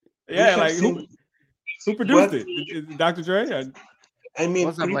 Before. Yeah, who produced it? Is it Dr. Dre? I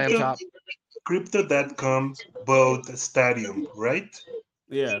mean, Crypto.com bought a stadium, right?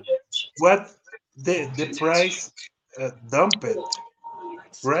 Yeah. What the price dumped,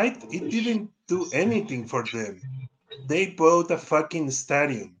 right? It didn't do anything for them. They bought a fucking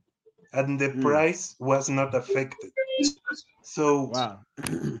stadium, and the price was not affected. So,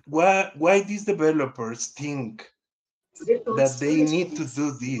 why these developers think that they need to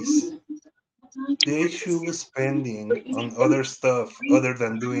do this? They should be spending on other stuff other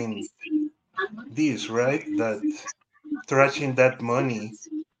than doing this, right? That trashing that money,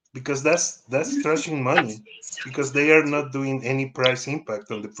 because that's trashing money, because they are not doing any price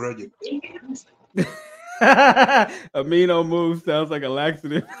impact on the project. Amino move sounds like a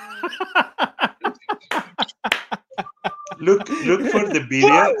laxative. Look for the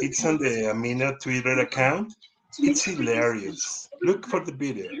video. It's on the Amino Twitter account. It's hilarious. Look for the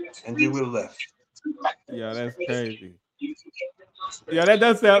video and you will laugh. Yeah, that's crazy. Yeah, that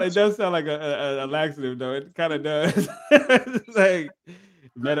does sound. It does sound like a laxative, though. It kind of does. It's like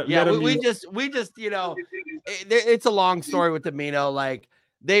we just it's a long story with Amino. Like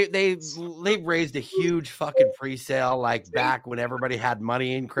they raised a huge fucking pre-sale like back when everybody had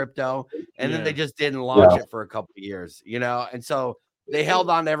money in crypto, and then they just didn't launch it for a couple of years, and so they held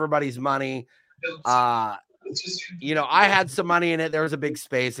on to everybody's money. I had some money in it. There was a big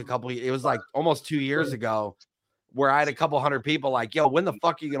space it was like almost 2 years ago where I had a couple hundred people like, yo, when the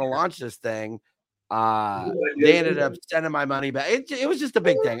fuck are you gonna launch this thing? They ended up sending my money back. It was just a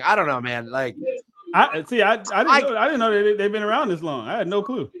big thing. I don't know, man. Like, I didn't know they've been around this long. I had no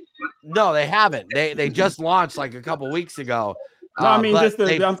clue. No, they haven't. They just launched like a couple weeks ago. No, I mean I'm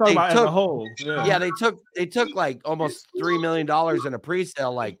talking about as a whole. Yeah, they took like almost $3 million in a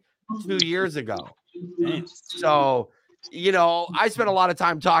pre-sale like 2 years ago. Damn. So, I spent a lot of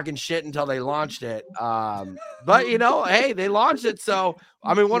time talking shit until they launched it. But hey, they launched it. So,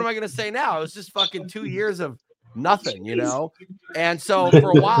 I mean, what am I going to say now? It was just fucking 2 years of nothing, And so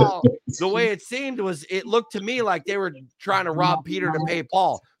for a while, the way it seemed was it looked to me like they were trying to rob Peter to pay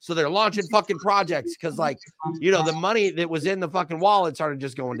Paul. So they're launching fucking projects because the money that was in the fucking wallet started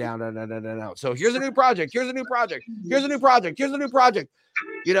just going down. So here's a new project. Here's a new project. Here's a new project. Here's a new project.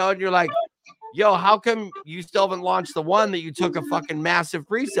 And you're like, yo, how come you still haven't launched the one that you took a fucking massive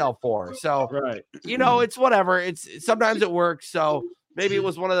pre-sale for? So, right. It's whatever. It's sometimes it works. So maybe it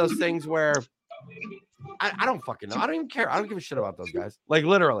was one of those things where I don't fucking know. I don't even care. I don't give a shit about those guys. Like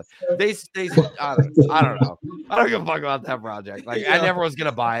literally, they I don't know. I don't give a fuck about that project. Like I never was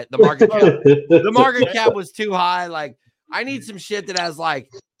gonna buy it. The market cap was too high. Like I need some shit that has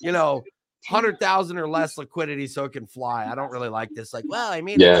 100,000 or less liquidity so it can fly. I don't really like this. Like, well, I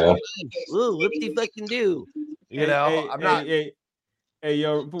mean, ooh, whoop-de fucking do. I'm not. Hey,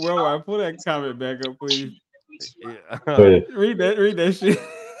 yo, worldwide, pull that comment back up, please. Read that shit.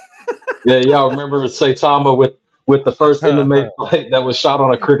 Yeah, y'all remember Saitama with the first MMA fight that was shot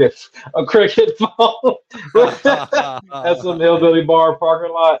on a cricket phone at some hillbilly bar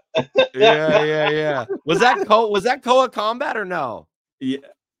parking lot. Yeah. Was that Koa Combat or no? Yeah.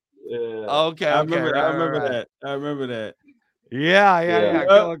 Okay. I remember that. Yeah.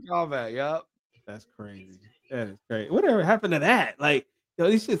 Koa Combat. Yep. That's crazy. That is crazy. Whatever happened to that? Like,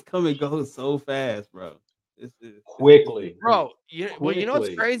 these shits come and go so fast, bro. Quickly, bro. Well,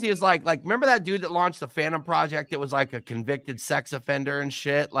 what's crazy is like remember that dude that launched the Phantom Project that was like a convicted sex offender and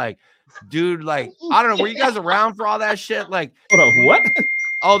shit. Like, dude, like I don't know. Were you guys around for all that shit? Like, what?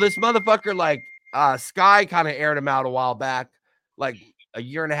 Oh, this motherfucker, like Sky kind of aired him out a while back, like a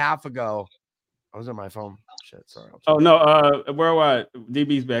year and a half ago. I was on my phone. Shit, sorry. Oh no, worldwide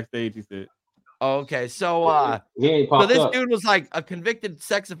DB's backstage. He said. Okay, so this dude was like a convicted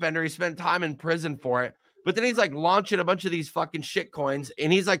sex offender. He spent time in prison for it. But then he's like launching a bunch of these fucking shit coins,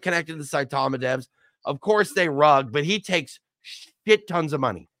 and he's like connected to the Saitama devs. Of course they rug, but he takes shit tons of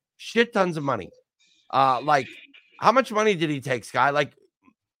money. Like how much money did he take, Sky? Like,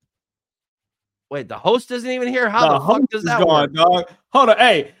 wait, the host isn't even here. How the fuck does that work? Dog. Hold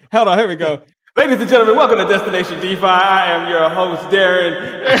on, here we go. Ladies and gentlemen, welcome to Destination DeFi. I am your host,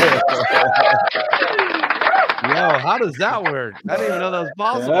 Darren. Yo, how does that work? I didn't even know that was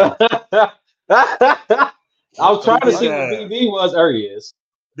possible. I was trying to see what BB was. There he is.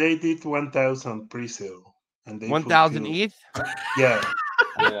 They did 1,000 pre-sale, and they 1,000 ETH. Yeah.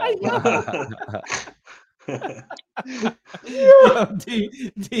 Yo,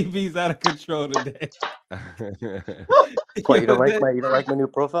 DB's out of control today. What, you don't like my new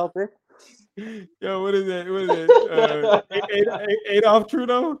profile pic? Yo, what is that? Adolf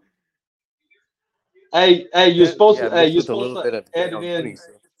Trudeau. Hey, you're supposed to edit in.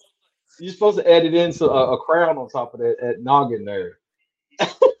 You're supposed to edit in a crown on top of that noggin there.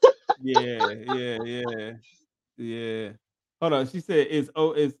 Yeah. Hold on. She said is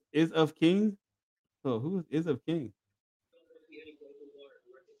of King. So who is of King?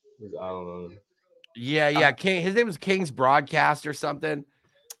 I don't know. Yeah. King. His name was King's Broadcast or something.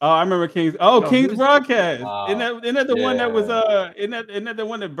 Oh, I remember King's. Oh, King's Broadcast. Isn't that the one that was isn't that the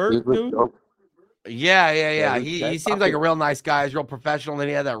one that Bert do? Yeah. He seems like a real nice guy. He's real professional. And then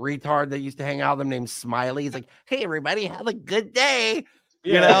he had that retard that used to hang out with him named Smiley. He's like, hey, everybody, have a good day.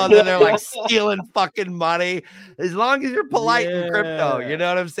 Yeah. And then they're like stealing fucking money. As long as you're polite in crypto, you know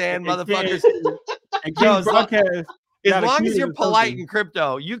what I'm saying, motherfuckers? As long as you're polite in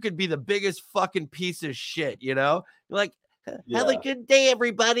crypto, you could be the biggest fucking piece of shit, You're like, have a good day,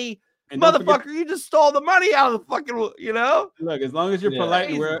 everybody. And motherfucker, you just stole the money out of the fucking, Look, as long as you're polite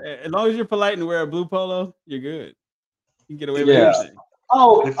and wear a blue polo, you're good. You can get away with everything.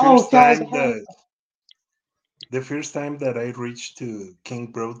 Guys. the first time that I reached to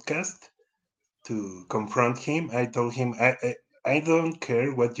King Broadcast to confront him, I told him, I don't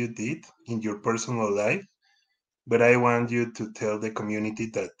care what you did in your personal life, but I want you to tell the community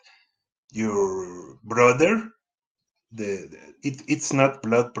that your brother, it's not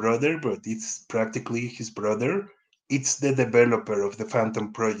blood brother, but it's practically his brother. It's the developer of the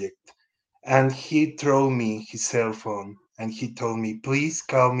Phantom project. And he threw me his cell phone and he told me, please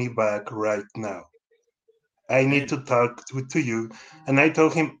call me back right now. I need to talk to you. And I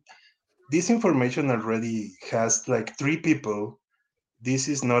told him, this information already has like 3 people. This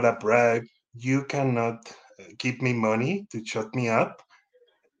is not a bribe. You cannot give me money to shut me up.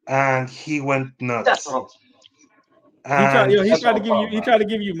 And he went That's nuts. what And He That's tried what to I'm give you. talking He about. tried to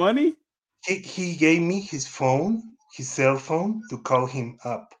give you money. he gave me his phone, his cell phone, to call him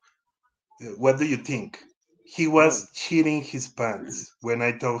up. What do you think? He Oh, was cheating his pants when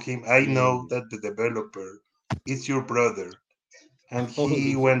I told him, I know that the developer is your brother. And he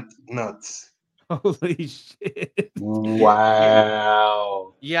holy, went nuts. holy shit!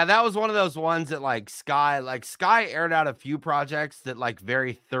 Wow. Yeah, that was one of those ones that Sky aired out a few projects that like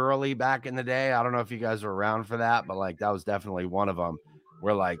very thoroughly back in the day. I don't know if you guys were around for that, but like that was definitely one of them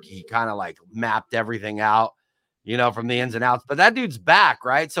where like he kind of like mapped everything out, from the ins and outs. But that dude's back,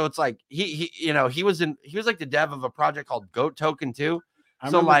 right? So it's like he was like the dev of a project called Goat Token too. I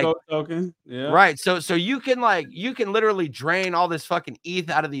So remember like Goat Token. Yeah. right, so you can literally drain all this fucking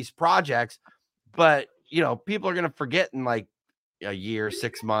ETH out of these projects, but people are gonna forget in like a year,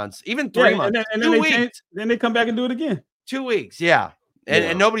 6 months, even 3 months, and then 2 they weeks, change. Then they come back and do it again. 2 weeks, yeah.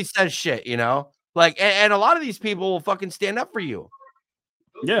 And nobody says shit, like, and a lot of these people will fucking stand up for you,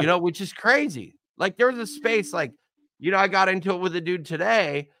 Yeah. which is crazy. Like there was a space, like, I got into it with a dude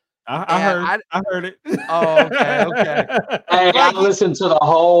today. I heard it. Oh, okay. Hey, I Like, listened to the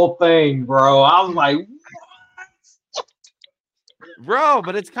whole thing, bro. I was like, bro,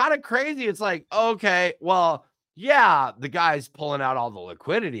 but it's kind of crazy. It's like, okay, well, yeah, the guy's pulling out all the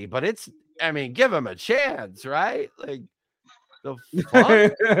liquidity, but give him a chance, right? Like, the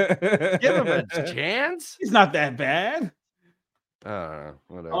fuck? Give him a chance? It's not that bad.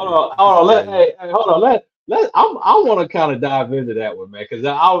 Whatever. hold on. Hold on. I want to kind of dive into that one, man, because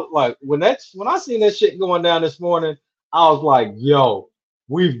I was like, when I seen that shit going down this morning, I was like, yo,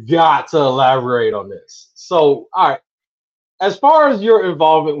 we've got to elaborate on this. So, all right, as far as your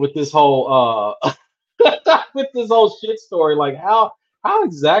involvement with this whole with this whole shit story, like how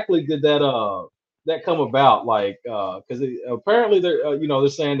exactly did that come about? Like, because apparently they're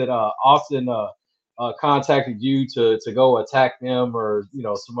saying that Austin contacted you to go attack them or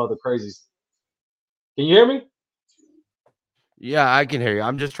some other crazy. Can you hear me? Yeah, I can hear you. I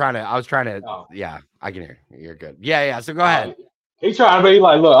was trying to. Oh. Yeah, I can hear you. You're good. Yeah. So go ahead. He trying to be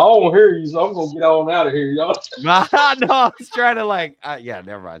like, look, I don't hear you, so I'm gonna get on out of here, y'all. No, I was trying to yeah,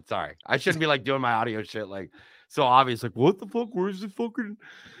 never mind. Sorry, I shouldn't be like doing my audio shit like so obvious. Like, what the fuck? Where's the fucking?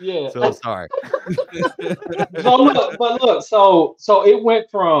 Yeah. So sorry. So it went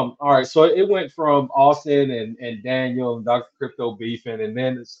from Austin and Daniel and Dr. Crypto beefing, and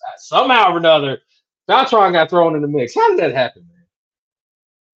then somehow or another, Phaltron got thrown in the mix. How did that happen,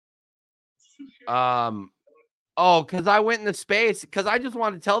 man? Because I went in the space because I just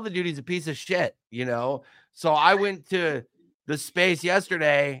wanted to tell the dude he's a piece of shit, So I went to the space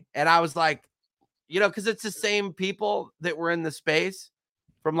yesterday and I was like, because it's the same people that were in the space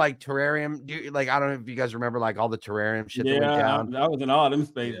from like Terrarium. I don't know if you guys remember like all the Terrarium shit that went down. I was in all them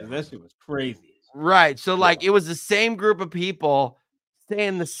spaces. Yeah. That shit was crazy. Right. So like it was the same group of people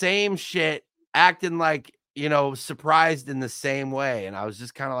saying the same shit, acting like, surprised in the same way. And I was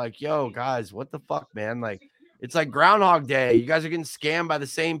just kind of like, yo, guys, what the fuck, man? Like, it's like Groundhog Day. You guys are getting scammed by the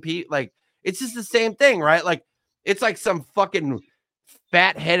same people. Like, it's just the same thing, right? Like, it's like some fucking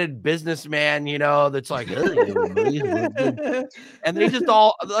fat-headed businessman, that's like, hey, and they just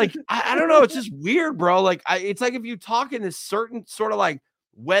all like, I don't know. It's just weird, bro. Like, it's like if you talk in this certain sort of like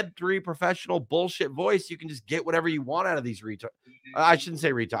Web3 professional bullshit voice, you can just get whatever you want out of these retards. I shouldn't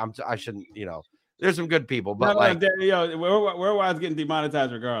say retard. I shouldn't, there's some good people, but Worldwide's getting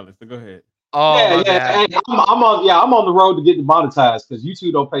demonetized regardless. So go ahead. Oh, yeah. Hey, I'm on the road to get demonetized because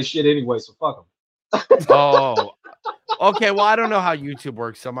YouTube don't pay shit anyway. So fuck them. Oh, okay. Well, I don't know how YouTube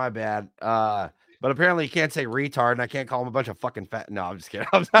works, so my bad. But apparently you can't say retard, and I can't call him a bunch of fucking fat. No, I'm just kidding.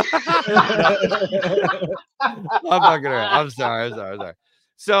 I'm fucking around. I'm sorry.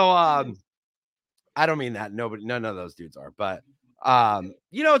 So, I don't mean that. None of those dudes are. But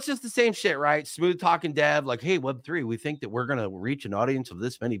It's just the same shit, right? Smooth talking dev, like, hey, Web3, we think that we're gonna reach an audience of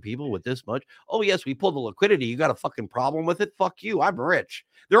this many people with this much. Oh, yes, we pulled the liquidity. You got a fucking problem with it? Fuck you. I'm rich.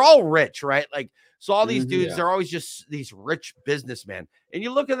 They're all rich, right? Like, so all these dudes, they're always just these rich businessmen. And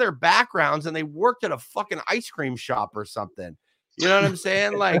you look at their backgrounds and they worked at a fucking ice cream shop or something. You know what I'm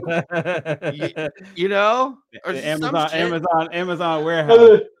saying? Like, or Amazon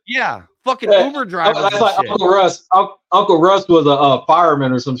warehouse. Yeah, fucking Uber drivers. That's like Uncle Russ. Uncle Russ was a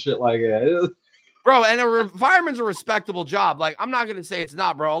fireman or some shit like that. Bro, and fireman's a respectable job. Like, I'm not gonna say it's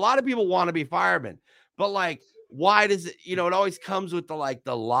not, bro. A lot of people want to be firemen, but like, why does it? It always comes with the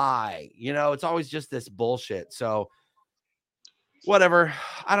lie. It's always just this bullshit. So, whatever.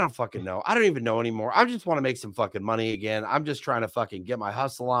 I don't fucking know. I don't even know anymore. I just want to make some fucking money again. I'm just trying to fucking get my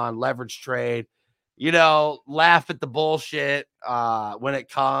hustle on, leverage trade. Laugh at the bullshit when it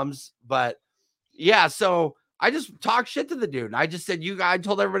comes. But yeah, so I just talked shit to the dude. And I just said, I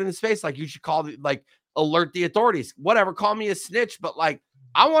told everybody in the space, like, you should alert the authorities. Whatever, call me a snitch. But like,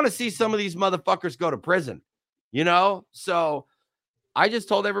 I want to see some of these motherfuckers go to prison, So I just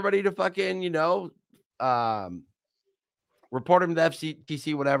told everybody to fucking, report him to the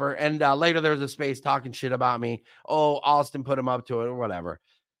FCTC, whatever. And later there was a space talking shit about me. Oh, Austin put him up to it or whatever.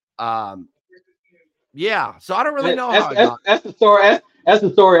 Yeah, so I don't really know how that's the story. That's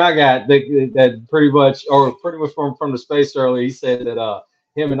the story I got. That pretty much from the space earlier. He said that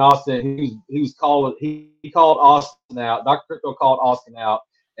him and Austin, he called Austin out. Dr. Crypto called Austin out,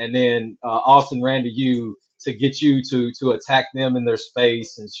 and then Austin ran to you to get you to attack them in their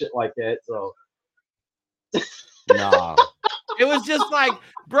space and shit like that. So no, it was just like,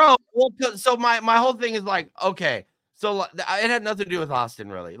 bro. Well, so my whole thing is like, okay. So it had nothing to do with Austin,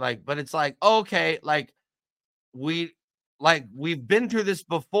 really. Like, but it's like, okay, like we've been through this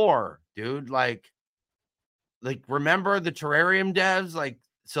before, dude. Like remember the terrarium devs? Like,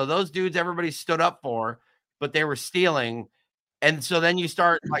 so those dudes everybody stood up for, but they were stealing. And so then you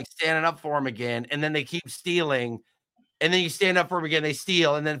start like standing up for them again, and then they keep stealing, and then you stand up for them again, they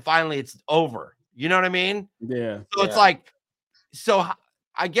steal, and then finally it's over. You know what I mean? Yeah. So it's like, so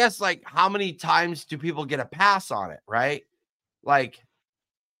I guess, like, how many times do people get a pass on it, right? Like,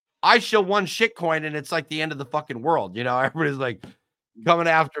 I show one shitcoin and it's like the end of the fucking world, everybody's like coming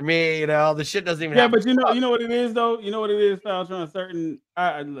after me, the shit doesn't even but you know what it is though? You know what it is, Phaltron?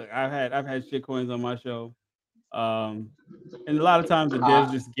 I've had shitcoins on my show. And a lot of times the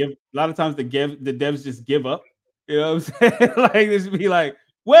devs just give up. You know what I'm saying? Like, this be like,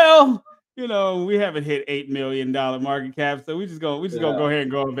 well, we haven't hit $8 million market cap, so we just gonna go ahead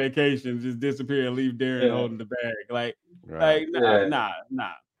and go on vacation, just disappear and leave Darren holding the bag. Like, nah.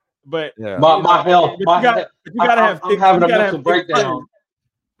 But my health. You gotta have having a mental breakdown.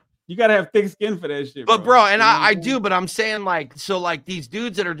 You gotta have thick skin for that shit. But bro, and I do, but I'm saying, like, so like these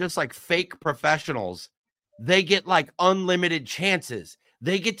dudes that are just like fake professionals, they get like unlimited chances.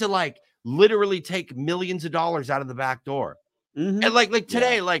 They get to like literally take millions of dollars out of the back door. Mm-hmm. And like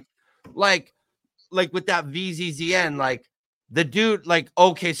today, like with that VZZN, like the dude, like,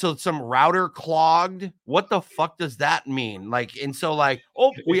 okay, so some router clogged. What the fuck does that mean? Like, and so like,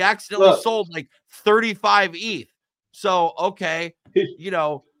 oh, we accidentally sold like 35 ETH. So okay,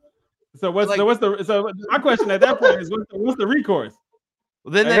 So my question at that point is what's the recourse?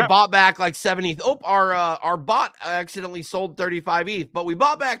 Then they bought back like 7 ETH. Oh, our bot accidentally sold 35 ETH, but we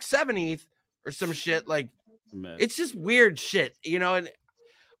bought back 7 ETH or some shit. Like, it's just weird shit, and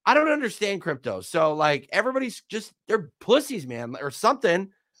I don't understand crypto. So like everybody's just, they're pussies, man, or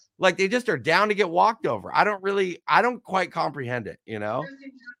something. Like they just are down to get walked over. I don't quite comprehend it,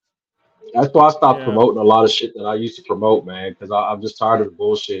 That's why I stopped promoting a lot of shit that I used to promote, man, because I'm just tired of the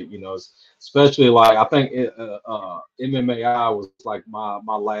bullshit, especially like I think MMAI was like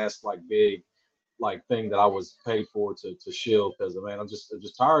my last like big like thing that I was paid for to shield, because man, I'm just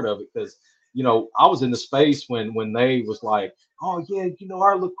tired of it, because I was in the space when they was like, oh yeah,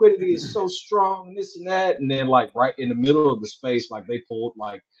 our liquidity is so strong and this and that, and then like right in the middle of the space, like they pulled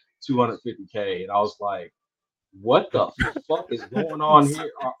like 250K, and I was like, what the fuck is going on here?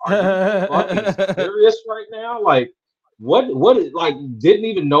 Are you fucking serious right now? Like, what is, like, didn't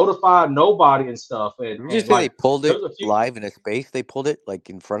even notify nobody and stuff. And did you say like, they pulled it live in a space? They pulled it like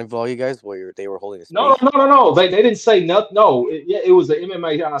in front of all you guys while they were holding a space? No. They didn't say nothing. No, it was the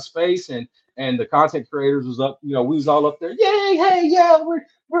MMA space, and the content creators was up. We was all up there. Yay! Hey, yeah,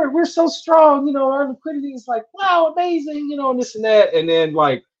 we're so strong. Our liquidity is like, wow, amazing. And this and that, and then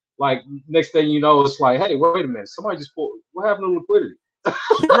like next thing you know, it's like, hey, wait a minute, somebody just pulled. What happened to liquidity?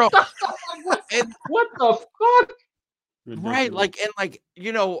 Bro, what the fuck? Right, like, and like,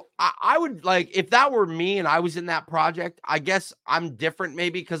 you know, I would like, if that were me and I was in that project, I guess I'm different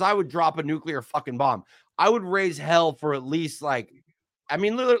maybe because I would drop a nuclear fucking bomb. I would raise hell for at least like, I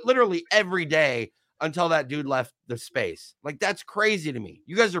mean, literally every day until that dude left the space. Like, that's crazy to me.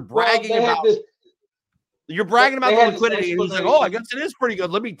 You guys are bragging about you're bragging about the liquidity, and he's like, oh, I guess it is pretty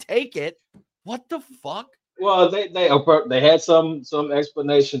good. Let me take it. What the fuck? Well, they had some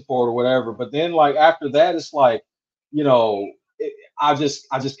explanation for it or whatever, but then like after that, it's like, you know, I just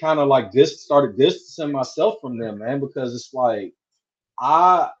kind of like started distancing myself from them, man, because it's like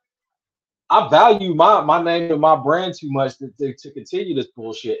I value my name and my brand too much to continue this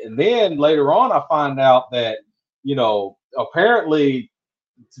bullshit. And then later on, I find out that, you know, apparently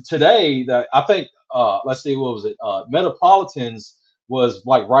today that I think let's see, what was it? Metropolitans was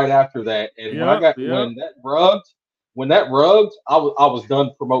like right after that, and when that rugged, I was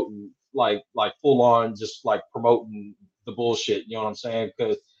done promoting like full on just like promoting the bullshit. You know what I'm saying?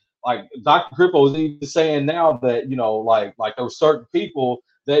 Because like Dr. Crypto is even saying now that, you know, like there were certain people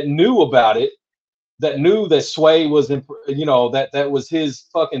that knew about it, that knew that Sway was in, you know, that was his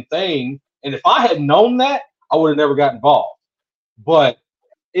fucking thing, and if I had known that, I would have never got involved. But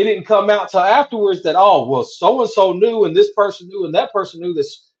it didn't come out till afterwards that, oh, well, so and so knew, and this person knew, and that person knew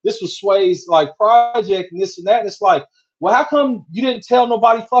this was Sway's like project and this and that. And it's like, well, how come you didn't tell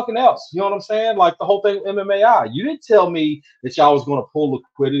nobody fucking else? You know what I'm saying? Like the whole thing with MMAI. You didn't tell me that y'all was gonna pull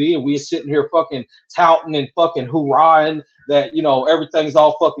liquidity, and we sitting here fucking touting and fucking hoorahing that, you know, everything's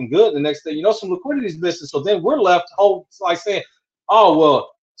all fucking good. The next thing you know, some liquidity is missing. So then we're left whole like saying, oh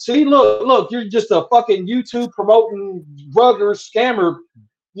well, see, look, you're just a fucking YouTube promoting rugger scammer,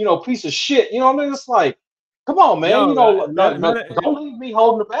 you know, piece of shit. You know what I mean? It's like, come on, man. Yo, you know, don't leave me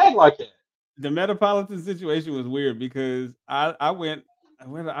holding the bag like that. The Metropolitan situation was weird because I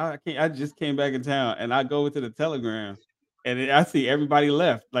just came back in town, and I go to the Telegram, and I see everybody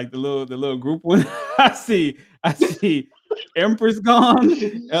left, like the little group one. I see Empress gone,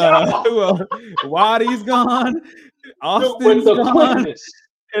 Wadi's gone, Austin's gone, quickness.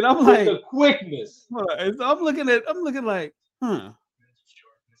 And I'm like, the quickness. And so I'm looking like,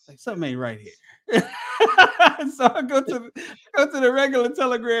 like something ain't right here. So I go to the regular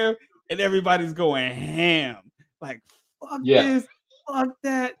Telegram, and everybody's going ham. Like, fuck this, fuck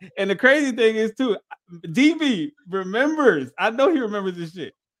that. And the crazy thing is too, DB remembers. I know he remembers this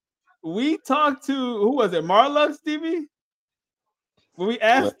shit. We talked to, who was it? Marlux, DB? When we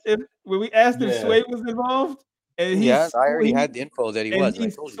asked if Sway was involved. And I already had the info that he was.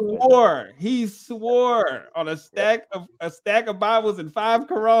 He swore on a stack of Bibles and 5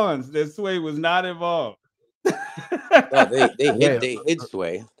 Qurans that Sway was not involved. No, they hid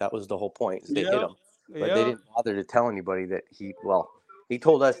Sway. That was the whole point. They hid him, but they didn't bother to tell anybody that he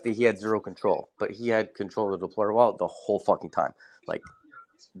told us that he had zero control, but he had control of the deployer wallet the whole fucking time. Like,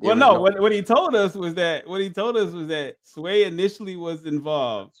 what he told us was that Sway initially was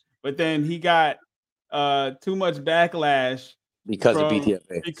involved, but then he got too much backlash because of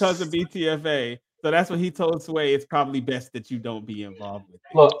BTFA. So that's what he told Sway. It's probably best that you don't be involved with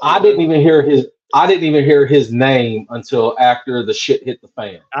it. Look, I didn't even hear his name until after the shit hit the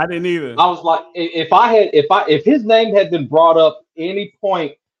fan. I didn't either. I was like, if his name had been brought up any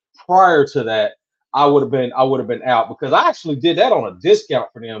point prior to that, I would have been out, because I actually did that on a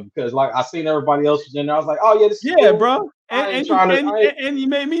discount for them, because like I seen everybody else was in there. I was like, oh yeah, this is cool. Bro. And you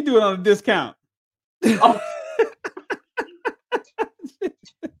made me do it on a discount.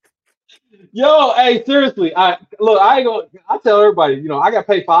 Yo, hey, seriously, I tell everybody, you know, I got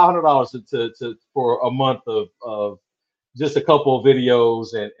paid $500 to for a month of just a couple of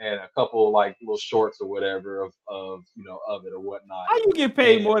videos and a couple of like little shorts or whatever of you know, of it or whatnot. How you get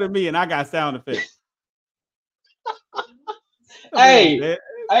paid more than me and I got sound effects? Hey,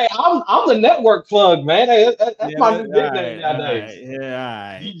 I'm the network plug, man. Hey, that's my new nickname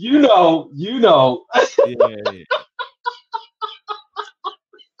nowadays. You know.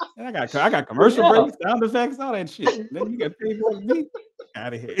 And I got commercial breaks, sound effects, all that shit. Then you got paid more than me.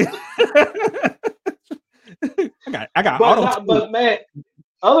 Out of here. I got but man,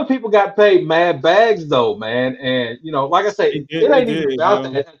 other people got paid mad bags though, man. And you know, like I say, it ain't even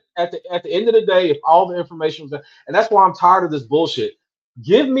about that. At the end of the day, if all the information was there, and that's why I'm tired of this bullshit.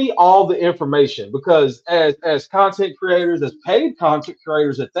 Give me all the information, because as content creators, as paid content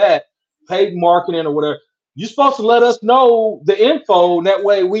creators at that, paid marketing or whatever, you're supposed to let us know the info, and that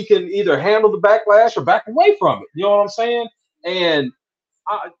way we can either handle the backlash or back away from it. You know what I'm saying? And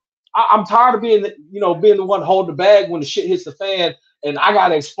I'm tired of being the one holding the bag when the shit hits the fan, and I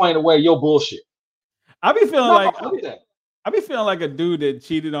gotta explain away your bullshit. I be feeling like a dude that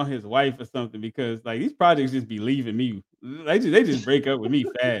cheated on his wife or something, because like these projects just be leaving me They just break up with me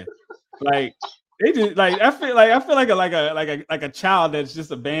fast. Like they just like I feel like a child that's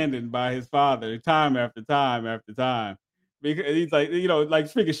just abandoned by his father time after time after time. Because he's like, like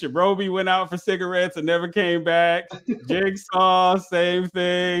freaking Shirobi went out for cigarettes and never came back. Jigsaw, same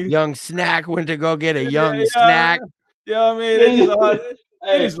thing. Young Snack went to go get a young snack. You know what I mean?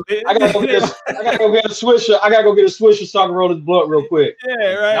 They just, I gotta go get a swisher. I gotta go get a swisher so I can roll this blunt real quick.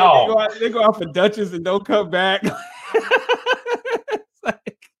 Yeah, right. No. They go out for Dutchess and don't come back. It's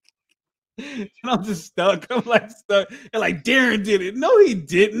like, and I'm just stuck. I'm like stuck. And like Darren did it. No, he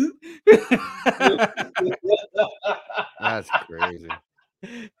didn't. That's crazy.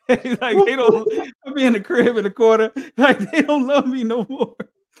 Like they don't. I'll be in the crib in the corner. Like they don't love me no more.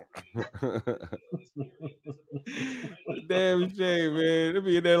 Damn shame, man. They'll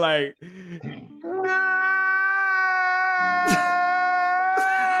be in there like.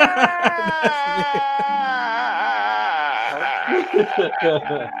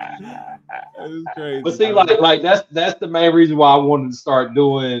 Crazy. But see, like that's the main reason why I wanted to start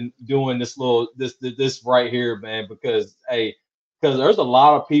doing this little this right here, man. Because there's a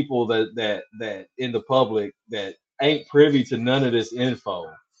lot of people that in the public that ain't privy to none of this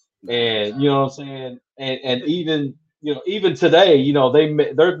info, and you know what I'm saying. And even even today,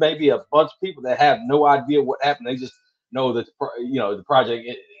 there may be a bunch of people that have no idea what happened. They just know that the project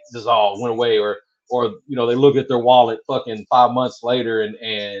it just all went away, or they look at their wallet fucking 5 months later and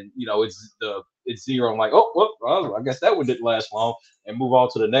it's zero. I'm like, oh, well, I guess that one didn't last long, and move on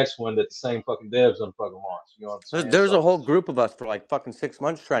to the next one that the same fucking devs on fucking launch. You know what I'm saying? There's a whole group of us for like fucking 6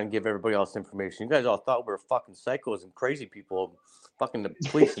 months trying to give everybody else information. You guys all thought we were fucking psychos and crazy people, fucking the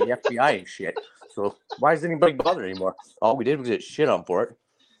police and the FBI and shit. So why does anybody bother anymore? All we did was get shit on for it.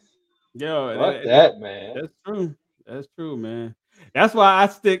 Yo, man. That's true. That's true, man. That's why I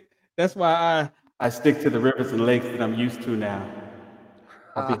stick. That's why I stick to the rivers and lakes that I'm used to now.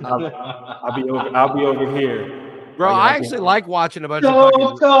 I'll be over here, bro. I actually like watching a bunch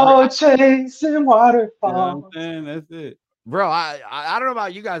of fucking chasing waterfalls. You know what I'm saying? That's it, bro. I don't know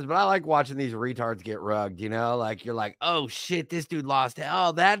about you guys, but I like watching these retards get rugged. Like you're like, oh shit, this dude lost.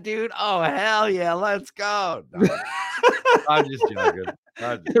 Oh, that dude. Oh hell yeah, let's go. No, I'm just joking.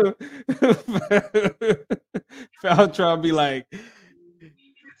 Phaltron be like,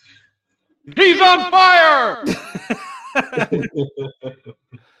 he's on fire.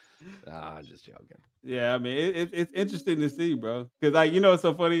 I'm just joking. Yeah, I mean it's interesting to see, bro. Because it's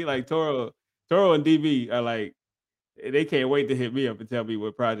so funny. Like Toro and DB are like, they can't wait to hit me up and tell me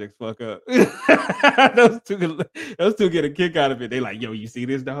what projects fuck up. those two get a kick out of it. They like, yo, you see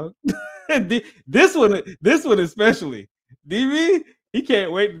this, dog? this one especially. DB, he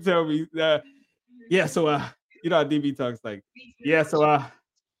can't wait to tell me. Yeah, so how DB talks like, yeah, so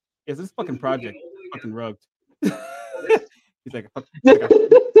yes, this fucking project fucking rugged. He's like,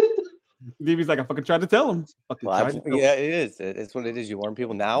 DB's like, I fucking tried to tell him. Yeah, it is. It's what it is. You warn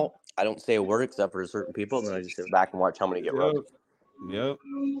people. Now I don't say a word except for certain people, and then I just sit back and watch how many get rubbed. Yep.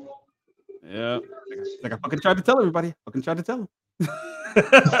 Like I fucking tried to tell everybody. I fucking tried to tell him.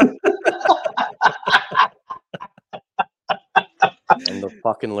 And they'll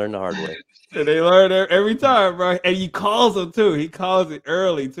fucking learn the hard way. And they learn every time, bro. And he calls them too. He calls it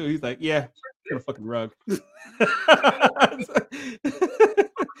early too. He's like, yeah, get a fucking rug.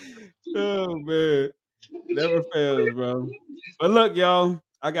 Oh man, never fails, bro. But look, y'all,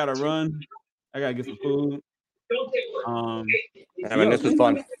 I gotta run. I gotta get some food. I mean, this was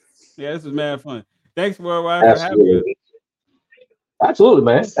fun. Yeah, this was mad fun. Thanks, Worldwide, for having us. Absolutely,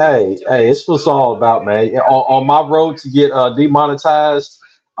 man. Hey, it's what's all about, man. On my road to get demonetized,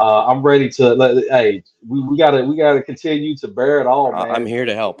 I'm ready to. We gotta continue to bear it all, man. I'm here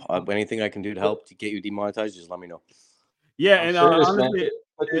to help. Anything I can do to help to get you demonetized, just let me know. Yeah, and honestly,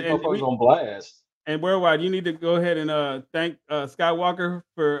 put these motherfuckers on blast. And Worldwide, you need to go ahead and thank Skywalker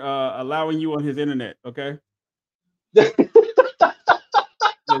for allowing you on his internet. Okay. Then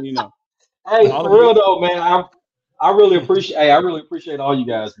Hey, for real though, man. I really appreciate all you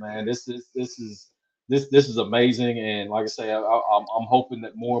guys, man. This is amazing, and like I say, I'm hoping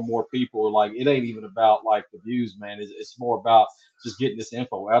that more and more people are like, it ain't even about like the views, man. It's more about just getting this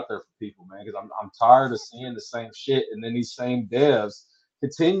info out there for people, man. Because I'm tired of seeing the same shit, and then these same devs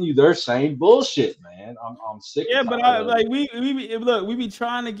continue their same bullshit, man. I'm sick. Yeah, but we be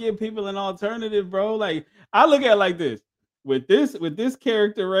trying to give people an alternative, bro. Like I look at it like this with this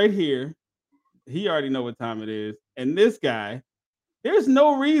character right here. He already know what time it is. And this guy, there's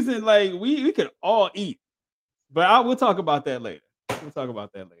no reason like we could all eat. But we'll talk about that later. Yeah.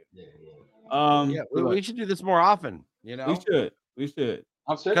 We should do this more often, We should.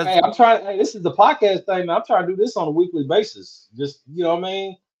 I'm sure. Hey, I'm trying. Hey, this is the podcast thing, man. I'm trying to do this on a weekly basis. Just you know what I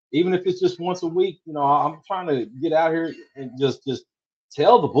mean. Even if it's just once a week, you know, I'm trying to get out here and just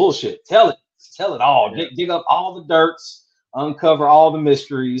tell the bullshit. Tell it all. Yeah. Dig up all the dirts, uncover all the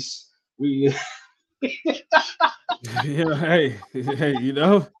mysteries. We. Yeah. Hey, you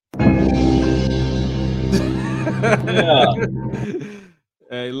know. Yeah.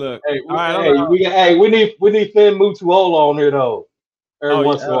 Hey, look. Hey, all right, we need Finn Mutuola on here though. Every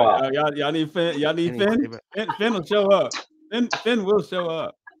once in a while. Y'all need Finn. Y'all need Finn. Finn will show up. Finn will show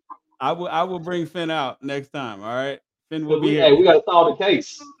up. I will bring Finn out next time. All right. Finn will be here. Hey, we gotta solve the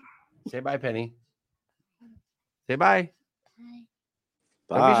case. Say bye, Penny. Say bye.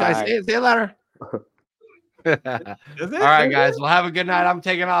 Bye. Say it louder. All right, guys. Well, have a good night. I'm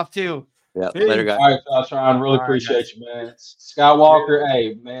taking off too. Yeah, later, guys. All right, Phaltron. Really appreciate you, man. Skywalker,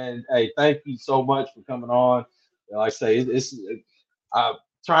 hey, man. Hey, thank you so much for coming on. Like I say, I'm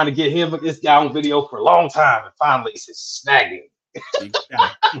trying to get this guy on video for a long time, and finally he's snagging.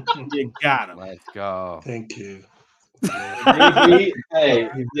 You got him. Let's go. Thank you. DB, hey,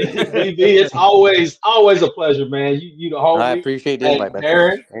 DB, it's always a pleasure, man. You the homie. I appreciate the invite, man.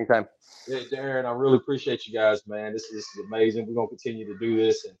 Darren. Anytime. Yeah, Darren, I really appreciate you guys, man. This is amazing. We're gonna continue to do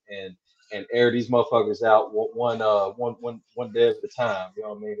this and air these motherfuckers out one day at a time. You know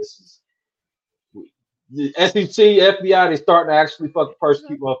what I mean? This is the SEC, FBI. They're starting to actually fucking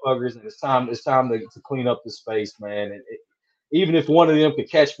persecute motherfuckers, and it's time to clean up this space, man. And even if one of them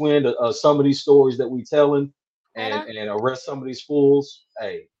could catch wind of some of these stories that we telling and arrest some of these fools,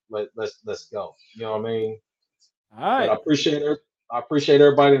 hey, let's go. You know what I mean? All right. But I appreciate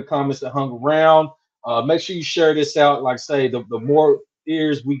everybody in the comments that hung around. Make sure you share this out. Like I say, the more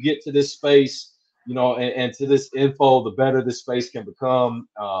ears we get to this space, you know, and to this info, the better this space can become.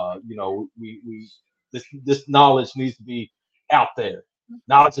 You know, this knowledge needs to be out there.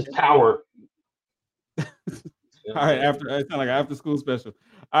 Knowledge is power. All right, it sounds like an after school special.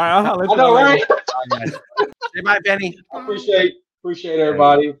 All right, I'll let you know, right? Say bye, Benny. Appreciate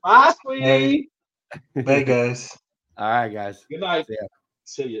everybody. Bye, sweetie. Bye, guys. All right, guys. Good night.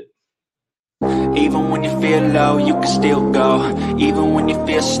 See you. Even when you feel low, you can still go. Even when you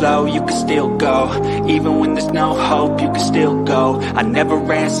feel slow, you can still go. Even when there's no hope, you can still go. I never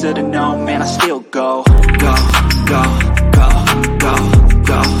answer to no, man, I still go. Go, go, go, go,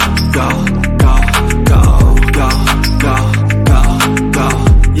 go, go, go, go, go, go, go, go,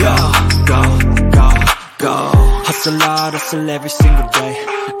 yo, go. Hustle hard, hustle every single day.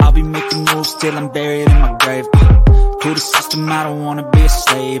 I'll be making moves till I'm buried in my grave. To the system, I don't wanna be a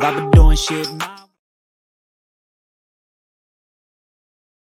slave. I've been doing shit.